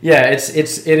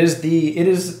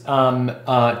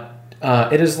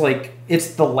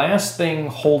it's the last thing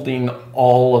holding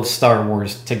all of Star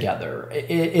Wars together.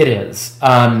 It is.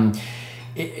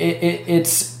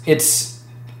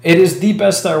 It is the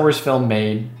best Star Wars film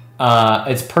made.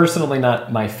 It's personally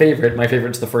not my favorite. My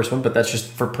favorite's the first one, but that's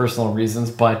just for personal reasons.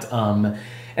 But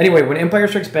anyway, when Empire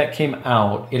Strikes Back came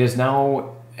out, it is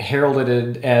now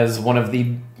heralded as one of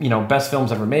the best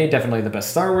films ever made. Definitely the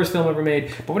best Star Wars film ever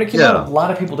made. But when it came out, a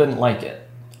lot of people didn't like it.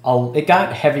 It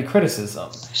got heavy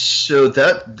criticism. So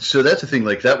that's the thing.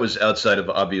 Like that was outside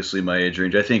of obviously my age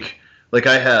range. I think like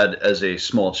I had as a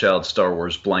small child Star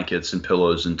Wars blankets and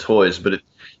pillows and toys, but it's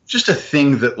just a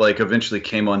thing that like eventually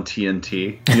came on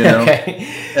TNT, Okay.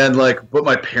 And like, but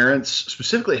my parents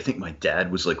specifically, I think my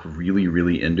dad was like really,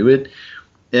 really into it,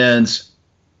 and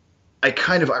I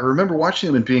remember watching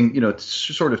them and being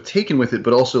sort of taken with it,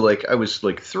 but also like I was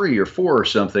like 3 or 4 or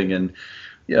something, and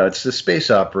it's the space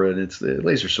opera and it's the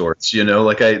laser swords,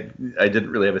 like I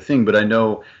didn't really have a thing, but I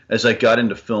know as I got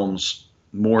into films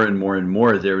more and more and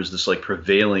more, there was this like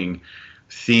prevailing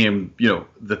theme,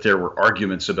 that there were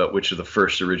arguments about which of the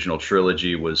first original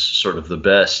trilogy was sort of the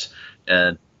best.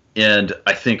 And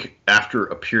I think after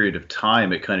a period of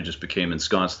time, it kind of just became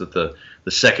ensconced that the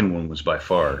second one was by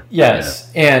far.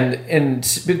 Yes. And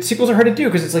sequels are hard to do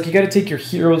because it's like you got to take your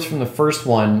heroes from the first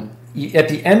one. At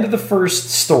the end of the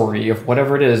first story of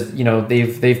whatever it is,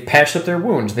 they've patched up their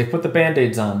wounds, they've put the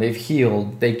Band-Aids on, they've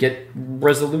healed, they get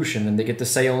resolution, and they get to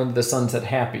sail into the sunset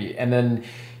happy. And then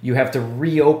you have to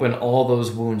reopen all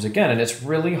those wounds again, and it's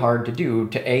really hard to do,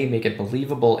 to A, make it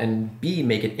believable, and B,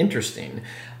 make it interesting.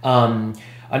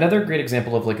 Another great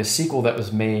example of like a sequel that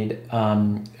was made,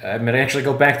 I'm going to actually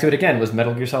go back to it again, was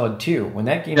Metal Gear Solid 2. When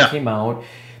that game came out,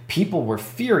 people were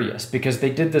furious because they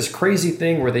did this crazy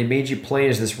thing where they made you play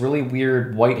as this really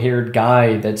weird white-haired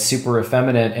guy that's super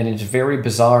effeminate, and it's very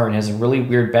bizarre and has a really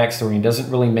weird backstory and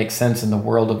doesn't really make sense in the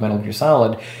world of Metal Gear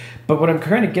Solid. But what I'm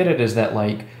trying to get at is that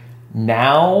like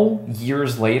now,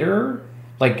 years later,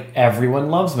 like everyone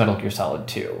loves Metal Gear Solid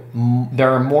 2.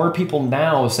 There are more people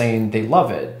now saying they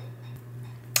love it.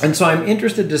 And so I'm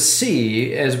interested to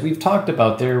see, as we've talked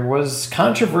about, there was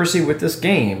controversy with this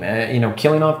game.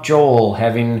 Killing off Joel,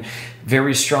 having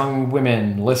very strong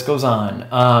women, list goes on.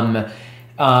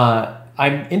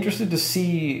 I'm interested to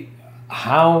see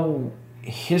how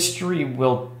history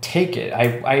will take it.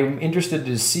 I'm interested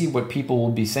to see what people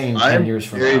will be saying 10 years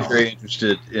from now. I'm very, very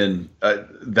interested in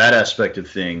that aspect of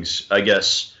things. I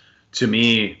guess, to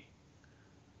me,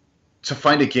 to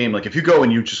find a game, like if you go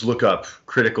and you just look up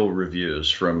critical reviews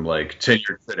from like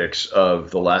tenured critics of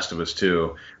The Last of Us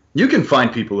 2, you can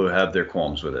find people who have their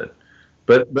qualms with it.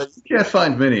 But you can't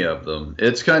find many of them.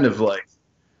 It's kind of like,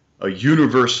 a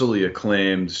universally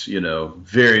acclaimed,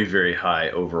 very, very high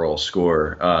overall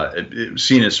score.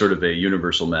 Seen as sort of a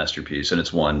universal masterpiece, and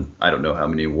it's won I don't know how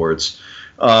many awards.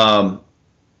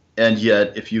 And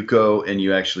yet, if you go and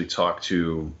you actually talk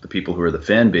to the people who are the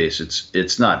fan base,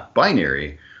 it's not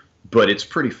binary, but it's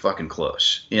pretty fucking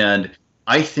close. And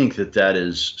I think that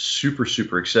is super,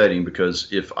 super exciting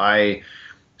because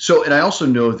and I also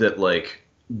know that like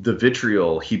the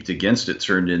vitriol heaped against it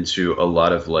turned into a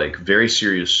lot of like very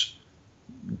serious,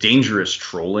 dangerous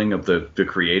trolling of the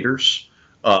creators,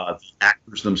 the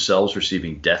actors themselves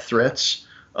receiving death threats.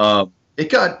 It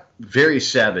got very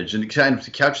savage, and kind of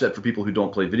to couch that for people who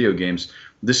don't play video games,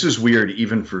 this is weird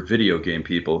even for video game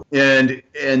people. And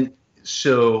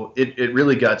so it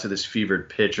really got to this fevered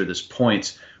pitch, or this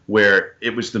point where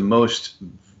it was the most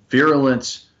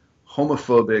virulent,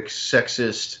 homophobic,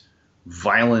 sexist,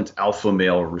 violent alpha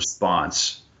male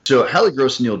response. So Hallie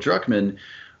Gross and Neil Druckmann,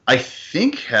 I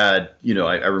think had,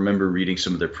 I remember reading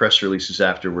some of their press releases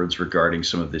afterwards regarding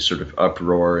some of this sort of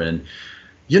uproar, and,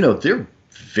 they're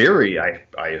very,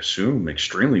 I assume,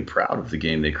 extremely proud of the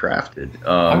game they crafted.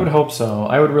 I would hope so.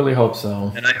 I would really hope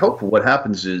so. And I hope what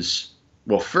happens is,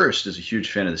 well, first, as a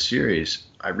huge fan of the series,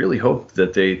 I really hope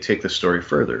that they take the story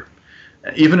further.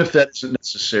 Even if that isn't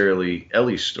necessarily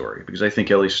Ellie's story, because I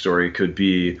think Ellie's story could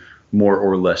be more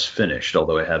or less finished,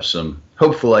 although I have some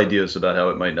hopeful ideas about how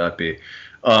it might not be.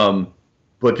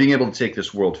 But being able to take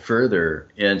this world further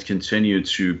and continue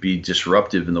to be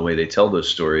disruptive in the way they tell those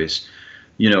stories,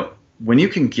 when you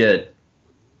can get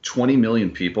 20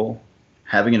 million people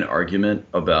having an argument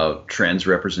about trans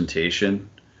representation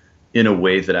in a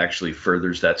way that actually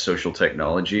furthers that social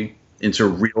technology into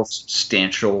real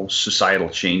substantial societal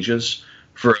changes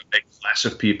for a class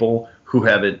of people who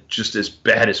have it just as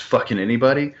bad as fucking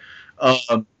anybody,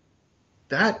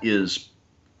 that is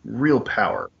real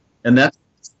power. And that's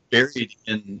buried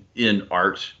in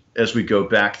art as we go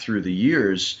back through the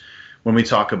years when we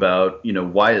talk about,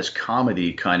 why is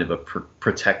comedy kind of a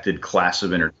protected class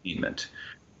of entertainment,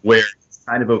 where it's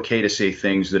kind of okay to say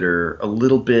things that are a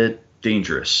little bit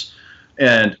dangerous.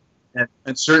 And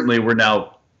certainly we're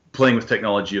now playing with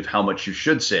technology of how much you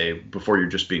should say before you're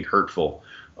just being hurtful.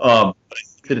 But I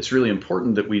think that it's really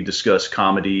important that we discuss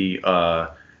comedy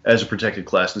as a protected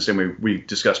class in the same way we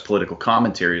discuss political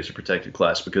commentary as a protected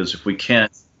class, because if we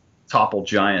can't topple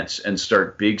giants and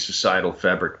start big societal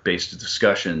fabric-based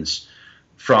discussions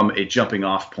from a jumping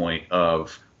off point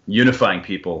of unifying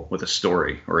people with a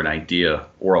story or an idea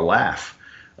or a laugh,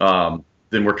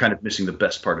 then we're kind of missing the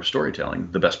best part of storytelling,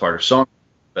 the best part of song,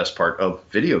 the best part of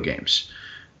video games.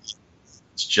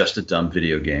 It's just a dumb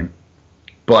video game.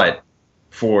 But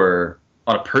on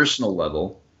a personal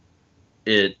level,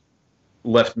 it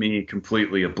left me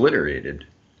completely obliterated,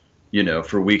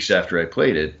 for weeks after I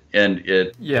played it. And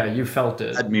you felt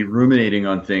it. Had me ruminating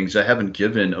on things I haven't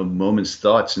given a moment's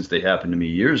thought since they happened to me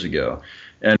years ago.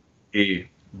 And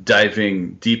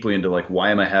diving deeply into like, why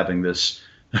am I having this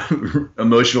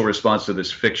emotional response to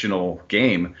this fictional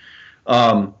game?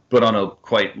 But on a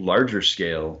quite larger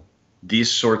scale, these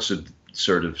sorts of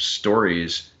sort of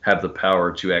stories have the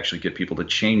power to actually get people to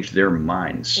change their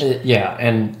minds.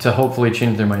 And to hopefully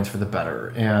change their minds for the better,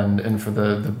 and for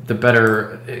the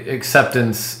better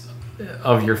acceptance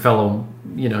of your fellow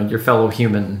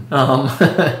human.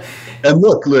 And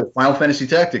look, Final Fantasy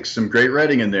Tactics, some great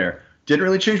writing in there. Didn't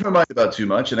really change my mind about too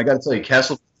much, and I got to tell you,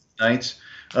 Castle Knights,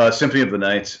 Symphony of the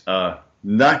Night,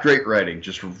 not great writing,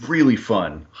 just really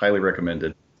fun. Highly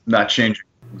recommended. Not changing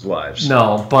people's lives.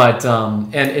 No, but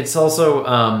and it's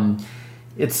also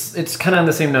it's kind of on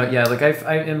the same note. Yeah, like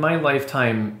I in my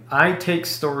lifetime, I take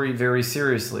story very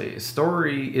seriously.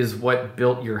 Story is what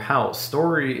built your house.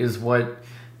 Story is what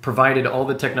provided all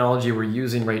the technology we're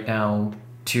using right now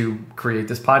to create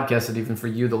this podcast, and even for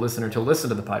you, the listener, to listen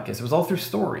to the podcast. It was all through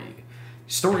story.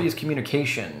 Story is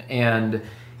communication, and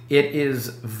it is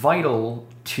vital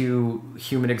to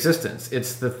human existence.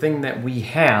 It's the thing that we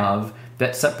have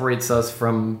that separates us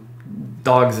from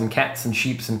dogs and cats and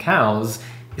sheep and cows,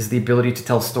 is the ability to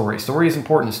tell stories. Story is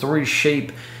important. Stories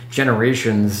shape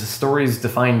generations. Stories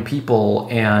define people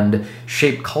and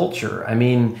shape culture. I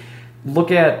mean,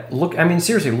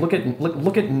 seriously, look at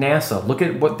NASA. Look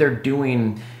at what they're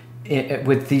doing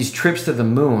with these trips to the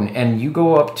moon. And you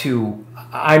go up to,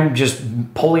 I'm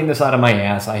just pulling this out of my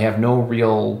ass. I have no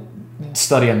real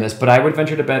study on this, but I would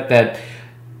venture to bet that,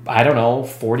 I don't know,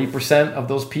 40% of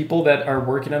those people that are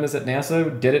working on this at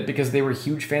NASA did it because they were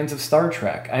huge fans of Star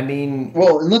Trek. I mean...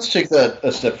 Well, and let's take that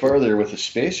a step further with the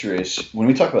space race. When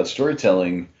we talk about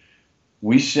storytelling,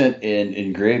 we sent an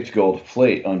engraved gold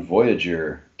plate on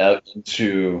Voyager out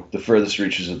into the furthest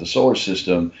reaches of the solar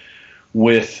system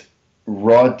with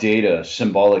raw data,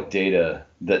 symbolic data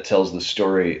that tells the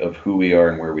story of who we are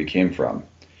and where we came from.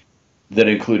 That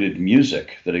included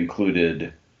music, that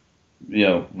included,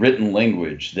 written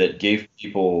language, that gave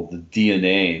people the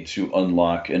DNA to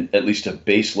unlock at least a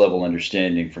base level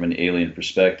understanding from an alien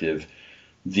perspective,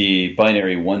 the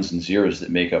binary ones and zeros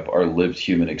that make up our lived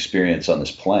human experience on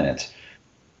this planet.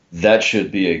 That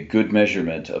should be a good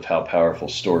measurement of how powerful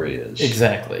story is.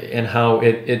 Exactly, and how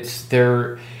it's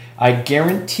there. I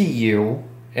guarantee you,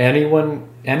 anyone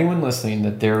listening,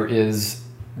 that there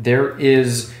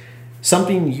is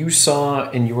something you saw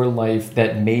in your life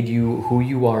that made you who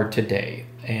you are today.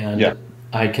 And yeah.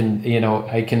 I can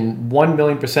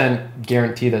 1,000,000%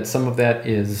 guarantee that some of that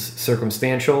is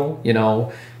circumstantial.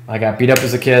 I got beat up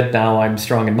as a kid, now I'm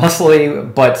strong and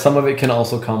muscly, but some of it can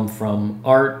also come from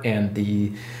art and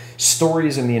the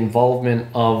stories and the involvement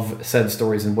of said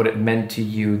stories and what it meant to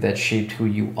you that shaped who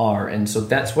you are. And so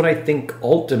that's what I think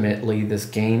ultimately this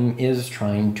game is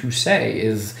trying to say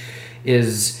is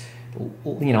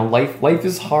life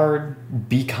is hard,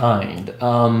 be kind.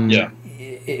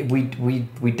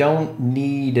 We don't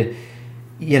need,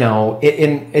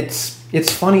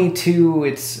 it's funny too.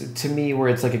 It's, to me, where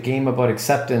it's like a game about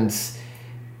acceptance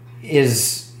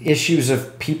is issues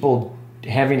of people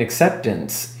having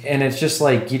acceptance, and it's just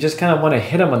like you just kind of want to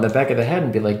hit them on the back of the head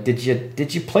and be like, did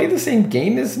you play the same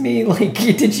game as me? Like,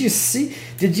 did you see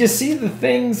the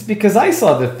things? Because I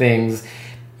saw the things,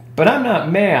 but I'm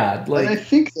not mad. Like, and I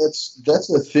think that's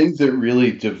a thing that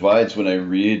really divides when I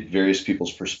read various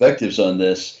people's perspectives on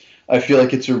this. I feel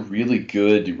like it's a really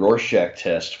good Rorschach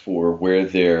test for where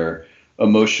their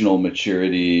emotional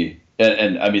maturity,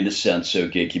 and I mean, this sounds so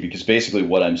geeky because basically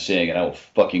what I'm saying, and I will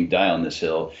fucking die on this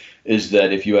hill, is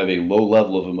that if you have a low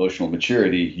level of emotional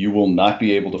maturity, you will not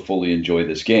be able to fully enjoy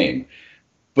this game.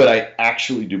 But I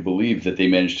actually do believe that they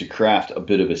managed to craft a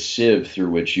bit of a sieve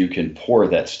through which you can pour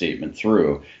that statement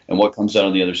through. And what comes out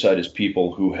on the other side is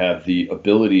people who have the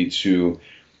ability to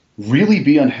really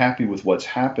be unhappy with what's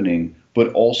happening,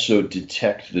 but also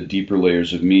detect the deeper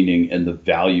layers of meaning and the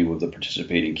value of the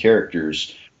participating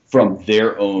characters from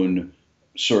their own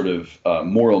sort of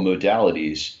moral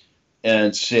modalities,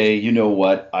 and say, you know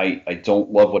what, I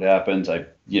don't love what happened. I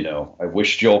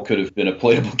wish Joel could have been a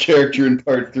playable character in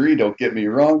part 3. Don't get me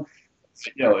wrong,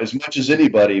 as much as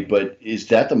anybody, but is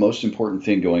that the most important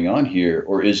thing going on here?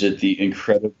 Or is it the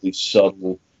incredibly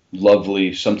subtle,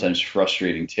 lovely, sometimes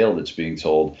frustrating tale that's being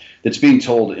told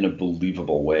in a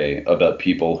believable way about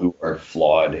people who are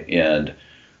flawed and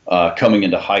coming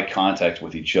into high contact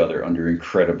with each other under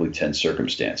incredibly tense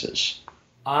circumstances?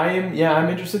 I'm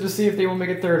interested to see if they will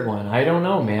make a third one. I don't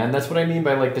know, man. That's what I mean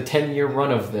by like the 10-year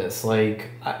run of this.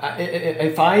 Like,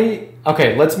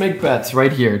 okay, let's make bets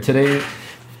right here. Today's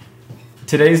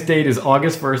date is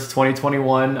August 1st,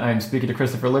 2021. I'm speaking to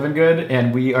Christopher Livengood,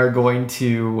 and we are going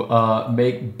to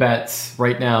make bets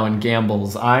right now and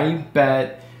gambles. I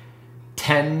bet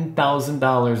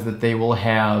 $10,000 that they will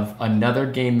have another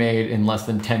game made in less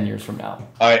than 10 years from now.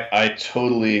 I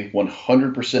totally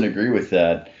 100% agree with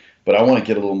that. But I want to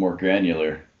get a little more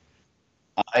granular.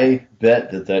 I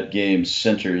bet that game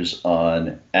centers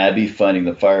on Abby finding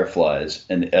the Fireflies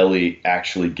and Ellie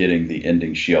actually getting the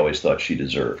ending she always thought she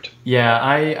deserved. Yeah,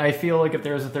 I feel like if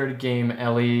there's a third game,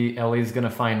 Ellie's going to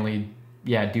finally,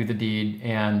 do the deed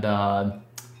and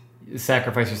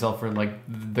sacrifice herself for like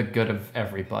the good of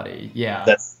everybody. Yeah.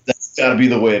 That's got to be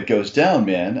the way it goes down,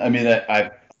 man. I mean, I've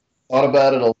thought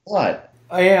about it a lot.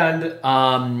 And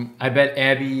I bet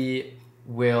Abby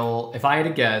will, if I had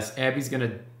to guess, Abby's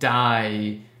gonna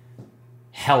die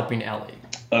helping Ellie.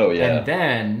 Oh yeah. And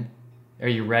then, are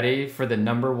you ready for the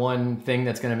number one thing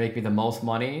that's gonna make me the most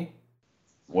money?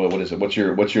 What is it? What's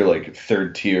your like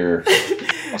third tier?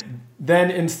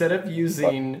 Then instead of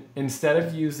using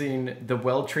the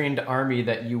well-trained army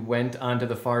that you went onto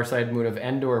the far side moon of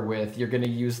Endor with, you're going to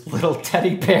use little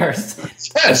teddy bears.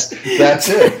 Yes, that's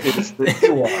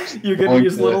it. You're going to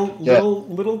use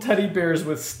little teddy bears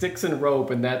with sticks and rope,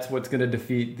 and that's what's going to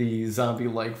defeat the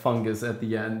zombie-like fungus at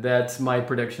the end. That's my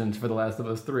predictions for The Last of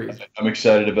Us 3. I'm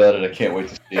excited about it. I can't wait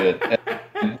to see it.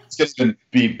 And it's going to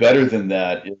be better than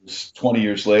that is 20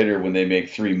 years later when they make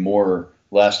 3 more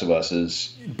Last of Us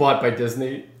is bought by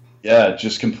Disney. Yeah,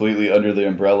 just completely under the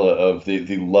umbrella of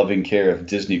the loving care of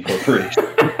Disney Corporation.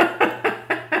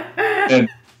 And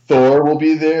Thor will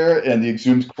be there, and the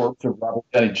exhumed corpse of Robert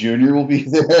Downey Jr. will be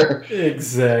there.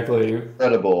 Exactly.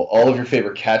 Incredible. All of your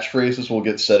favorite catchphrases will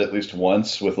get said at least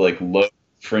once with like low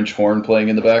French horn playing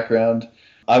in the background.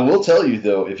 I will tell you,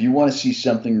 though, if you want to see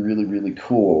something really, really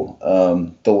cool,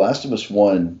 The Last of Us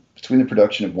 1, between the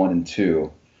production of 1 and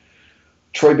 2,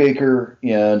 Troy Baker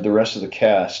and the rest of the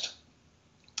cast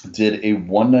did a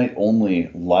one night only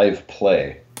live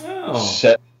play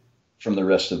set from the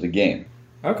rest of the game.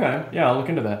 Okay, yeah, I'll look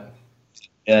into that.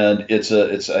 And it's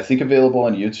I think available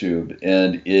on YouTube,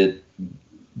 and it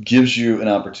gives you an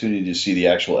opportunity to see the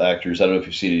actual actors. I don't know if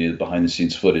you've seen any of the behind the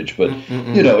scenes footage, but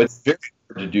it's very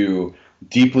hard to do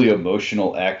deeply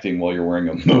emotional acting while you're wearing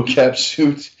a mocap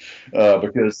suit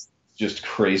because it's just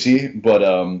crazy. But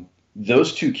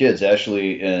those two kids,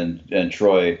 Ashley and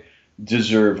Troy,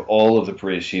 deserve all of the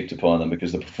praise heaped upon them,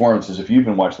 because the performances, if you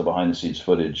even watch the behind the scenes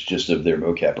footage just of their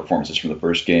mocap performances from the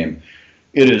first game,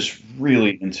 it is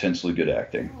really intensely good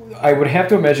acting. I would have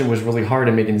to imagine was really hard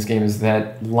in making this game is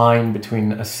that line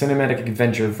between a cinematic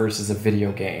adventure versus a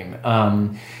video game.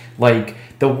 Like,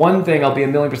 the one thing, I'll be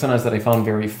 1,000,000% honest, that I found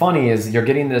very funny is you're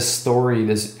getting this story,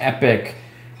 this epic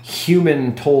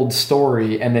human-told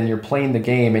story, and then you're playing the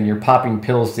game and you're popping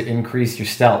pills to increase your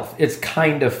stealth. It's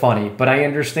kind of funny, but I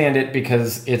understand it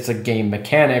because it's a game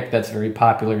mechanic that's very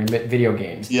popular in video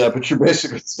games. Yeah, but you're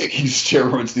basically taking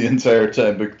steroids the entire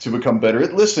time to become better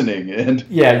at listening. And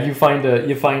yeah, you find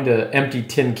a empty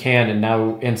tin can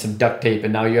and some duct tape,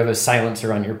 and now you have a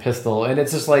silencer on your pistol, and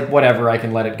it's just like, whatever, I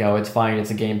can let it go. It's fine. It's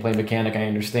a gameplay mechanic. I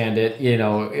understand it.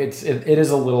 It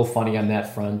is a little funny on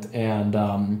that front,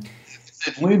 and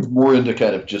it leans more into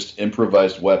kind of just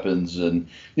improvised weapons. And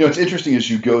it's interesting, as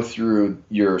you go through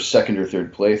your second or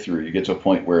third playthrough, you get to a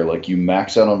point where, like, you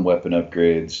max out on weapon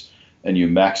upgrades and you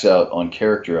max out on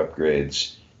character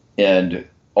upgrades, and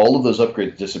all of those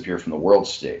upgrades disappear from the world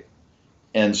state.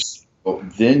 And so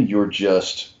then you're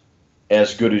just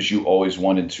as good as you always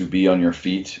wanted to be on your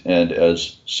feet, and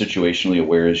as situationally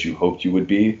aware as you hoped you would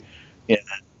be. And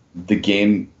the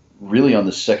game, really, on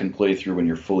the second playthrough, when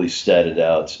you're fully statted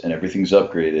out and everything's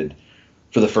upgraded,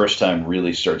 for the first time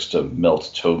really starts to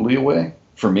melt totally away.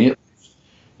 For me,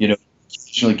 you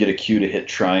occasionally get a cue to hit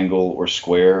triangle or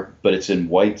square, but it's in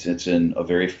white, it's in a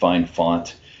very fine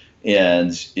font,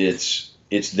 and it's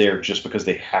there just because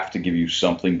they have to give you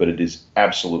something, but it is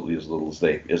absolutely as little as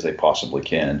they possibly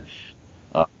can.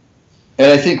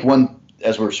 And I think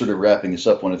as we're sort of wrapping this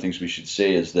up, one of the things we should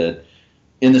say is that,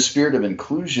 in the spirit of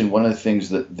inclusion, one of the things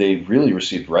that they really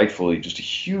received rightfully just a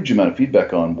huge amount of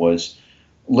feedback on was,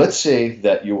 let's say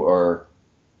that you are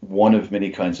one of many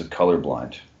kinds of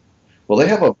colorblind. Well, they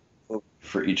have a vote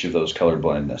for each of those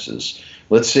colorblindnesses.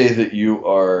 Let's say that you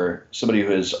are somebody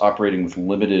who is operating with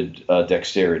limited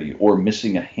dexterity or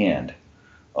missing a hand.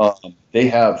 They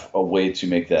have a way to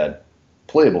make that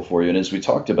playable for you. And as we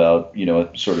talked about,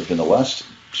 sort of in the last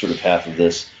sort of half of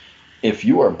this, if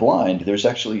you are blind, there's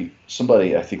actually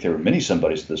somebody, I think there were many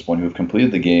somebodies at this point, who have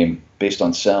completed the game based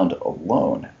on sound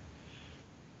alone.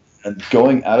 And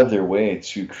going out of their way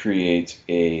to create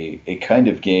a kind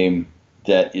of game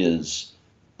that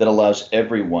allows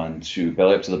everyone to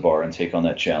belly up to the bar and take on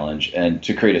that challenge, and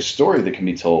to create a story that can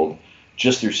be told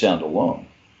just through sound alone,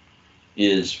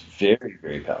 is very,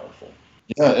 very powerful.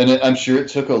 Yeah, and I'm sure it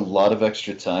took a lot of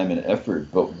extra time and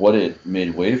effort, but what it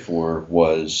made way for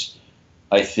was,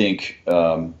 I think,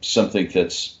 something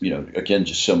that's, again,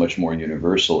 just so much more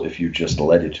universal if you just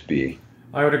let it be.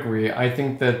 I would agree. I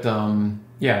think that,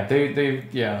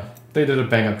 they did a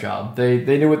bang-up job.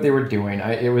 They knew what they were doing.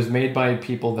 It was made by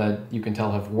people that you can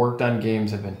tell have worked on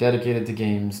games, have been dedicated to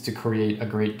games to create a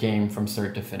great game from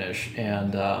start to finish.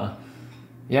 And,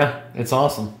 it's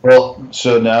awesome. Well,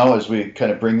 so now, as we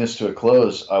kind of bring this to a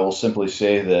close, I will simply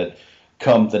say that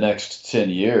come the next 10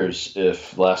 years,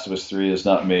 if Last of Us 3 is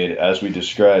not made as we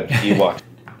described, Ewok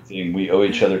thing, we owe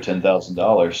each other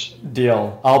 $10,000.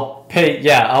 Deal. I'll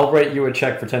write you a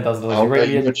check for $10,000. I'll write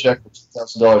you a check for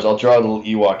 $10,000. I'll draw a little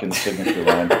Ewok in the signature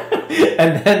line.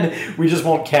 And then we just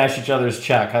won't cash each other's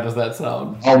check. How does that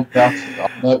sound? I'll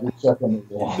note your check on the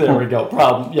wall. There we go.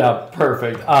 Problem. Yeah,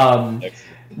 perfect.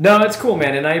 No, it's cool,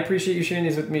 man, and I appreciate you sharing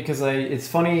these with me, because it's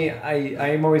funny.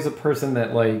 I am always a person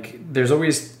that, like, there's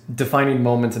always defining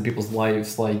moments in people's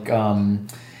lives. Like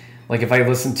if I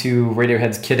listen to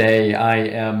Radiohead's Kid A, I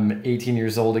am 18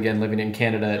 years old again, living in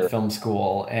Canada at film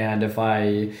school, and if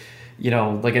I,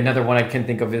 like, another one I can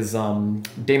think of is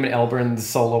Damon Albarn's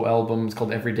solo album. It's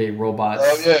called Everyday Robots.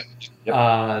 Oh yeah.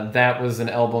 Yep. That was an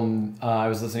album I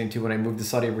was listening to when I moved to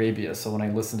Saudi Arabia. So when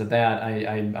I listen to that,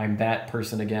 I'm that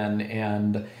person again.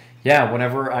 And yeah,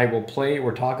 whenever I will play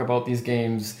or talk about these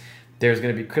games, there's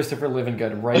going to be Christopher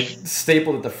Livengood right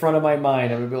stapled at the front of my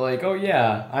mind. I'm going to be like, oh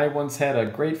yeah, I once had a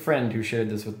great friend who shared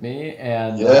this with me.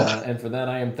 And for that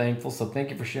I am thankful. So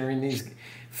thank you for sharing these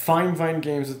fine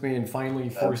games with me and finally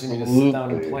forcing me to sit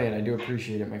down and play it. I do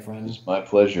appreciate it, my friend. It's my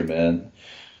pleasure, man.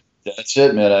 That's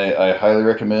it, man. I highly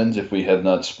recommend, if we have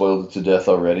not spoiled it to death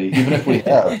already, even if we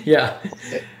have. Yeah.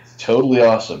 It's totally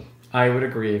awesome. I would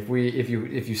agree. If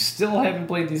you still haven't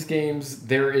played these games,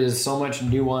 there is so much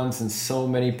nuance and so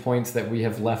many points that we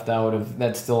have left out of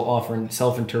that still offering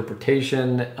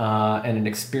self-interpretation and an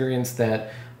experience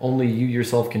that only you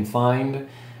yourself can find.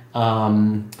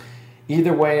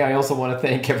 Either way, I also want to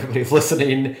thank everybody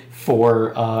listening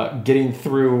for getting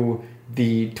through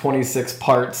the 26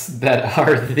 parts that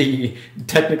are the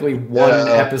technically one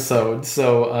episode.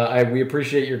 So we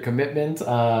appreciate your commitment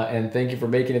and thank you for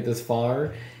making it this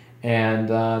far. And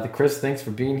Chris, thanks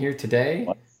for being here today.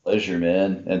 My pleasure,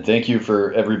 man. And thank you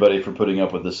for everybody for putting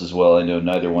up with this as well. I know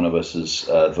neither one of us is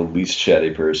the least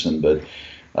chatty person, but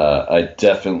I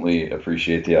definitely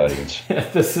appreciate the audience.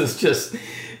 This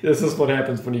is what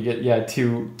happens when you get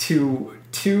two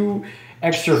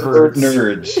extroverts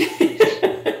nerds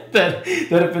that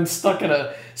have been stuck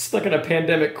in a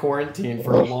pandemic quarantine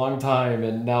for a long time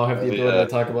and now have the ability to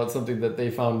talk about something that they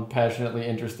found passionately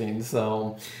interesting.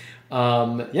 So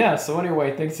so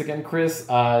anyway, thanks again, Chris.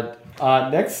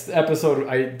 Next episode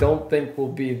I don't think will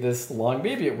be this long.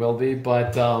 Maybe it will be,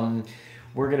 but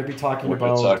we're going to be talking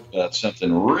about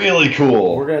something really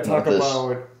cool. We're going to talk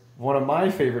about one of my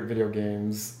favorite video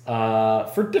games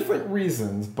for different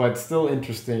reasons, but still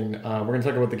interesting. We're going to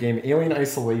talk about the game Alien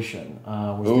Isolation,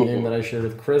 was the game that I shared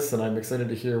with Chris, and I'm excited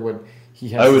to hear what he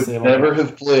has to say about it. I would never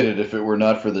have played it if it were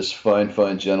not for this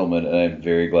fine gentleman, and I'm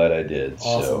very glad I did.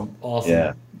 Awesome.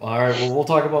 Yeah. All right, well, we'll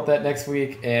talk about that next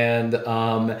week. And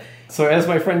so as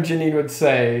my friend Janine would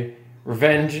say,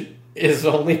 revenge is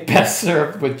only best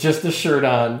served with just a shirt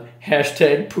on.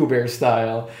 #Pooh Bear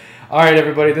style. All right,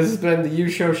 everybody, this has been the You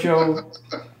Show.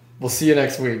 We'll see you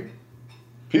next week.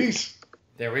 Peace.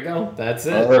 There we go. That's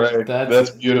it. All right.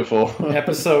 That's beautiful.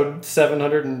 Episode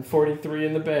 743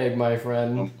 in the bag, my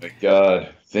friend. Oh, my God.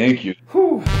 Thank you.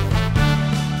 Whew.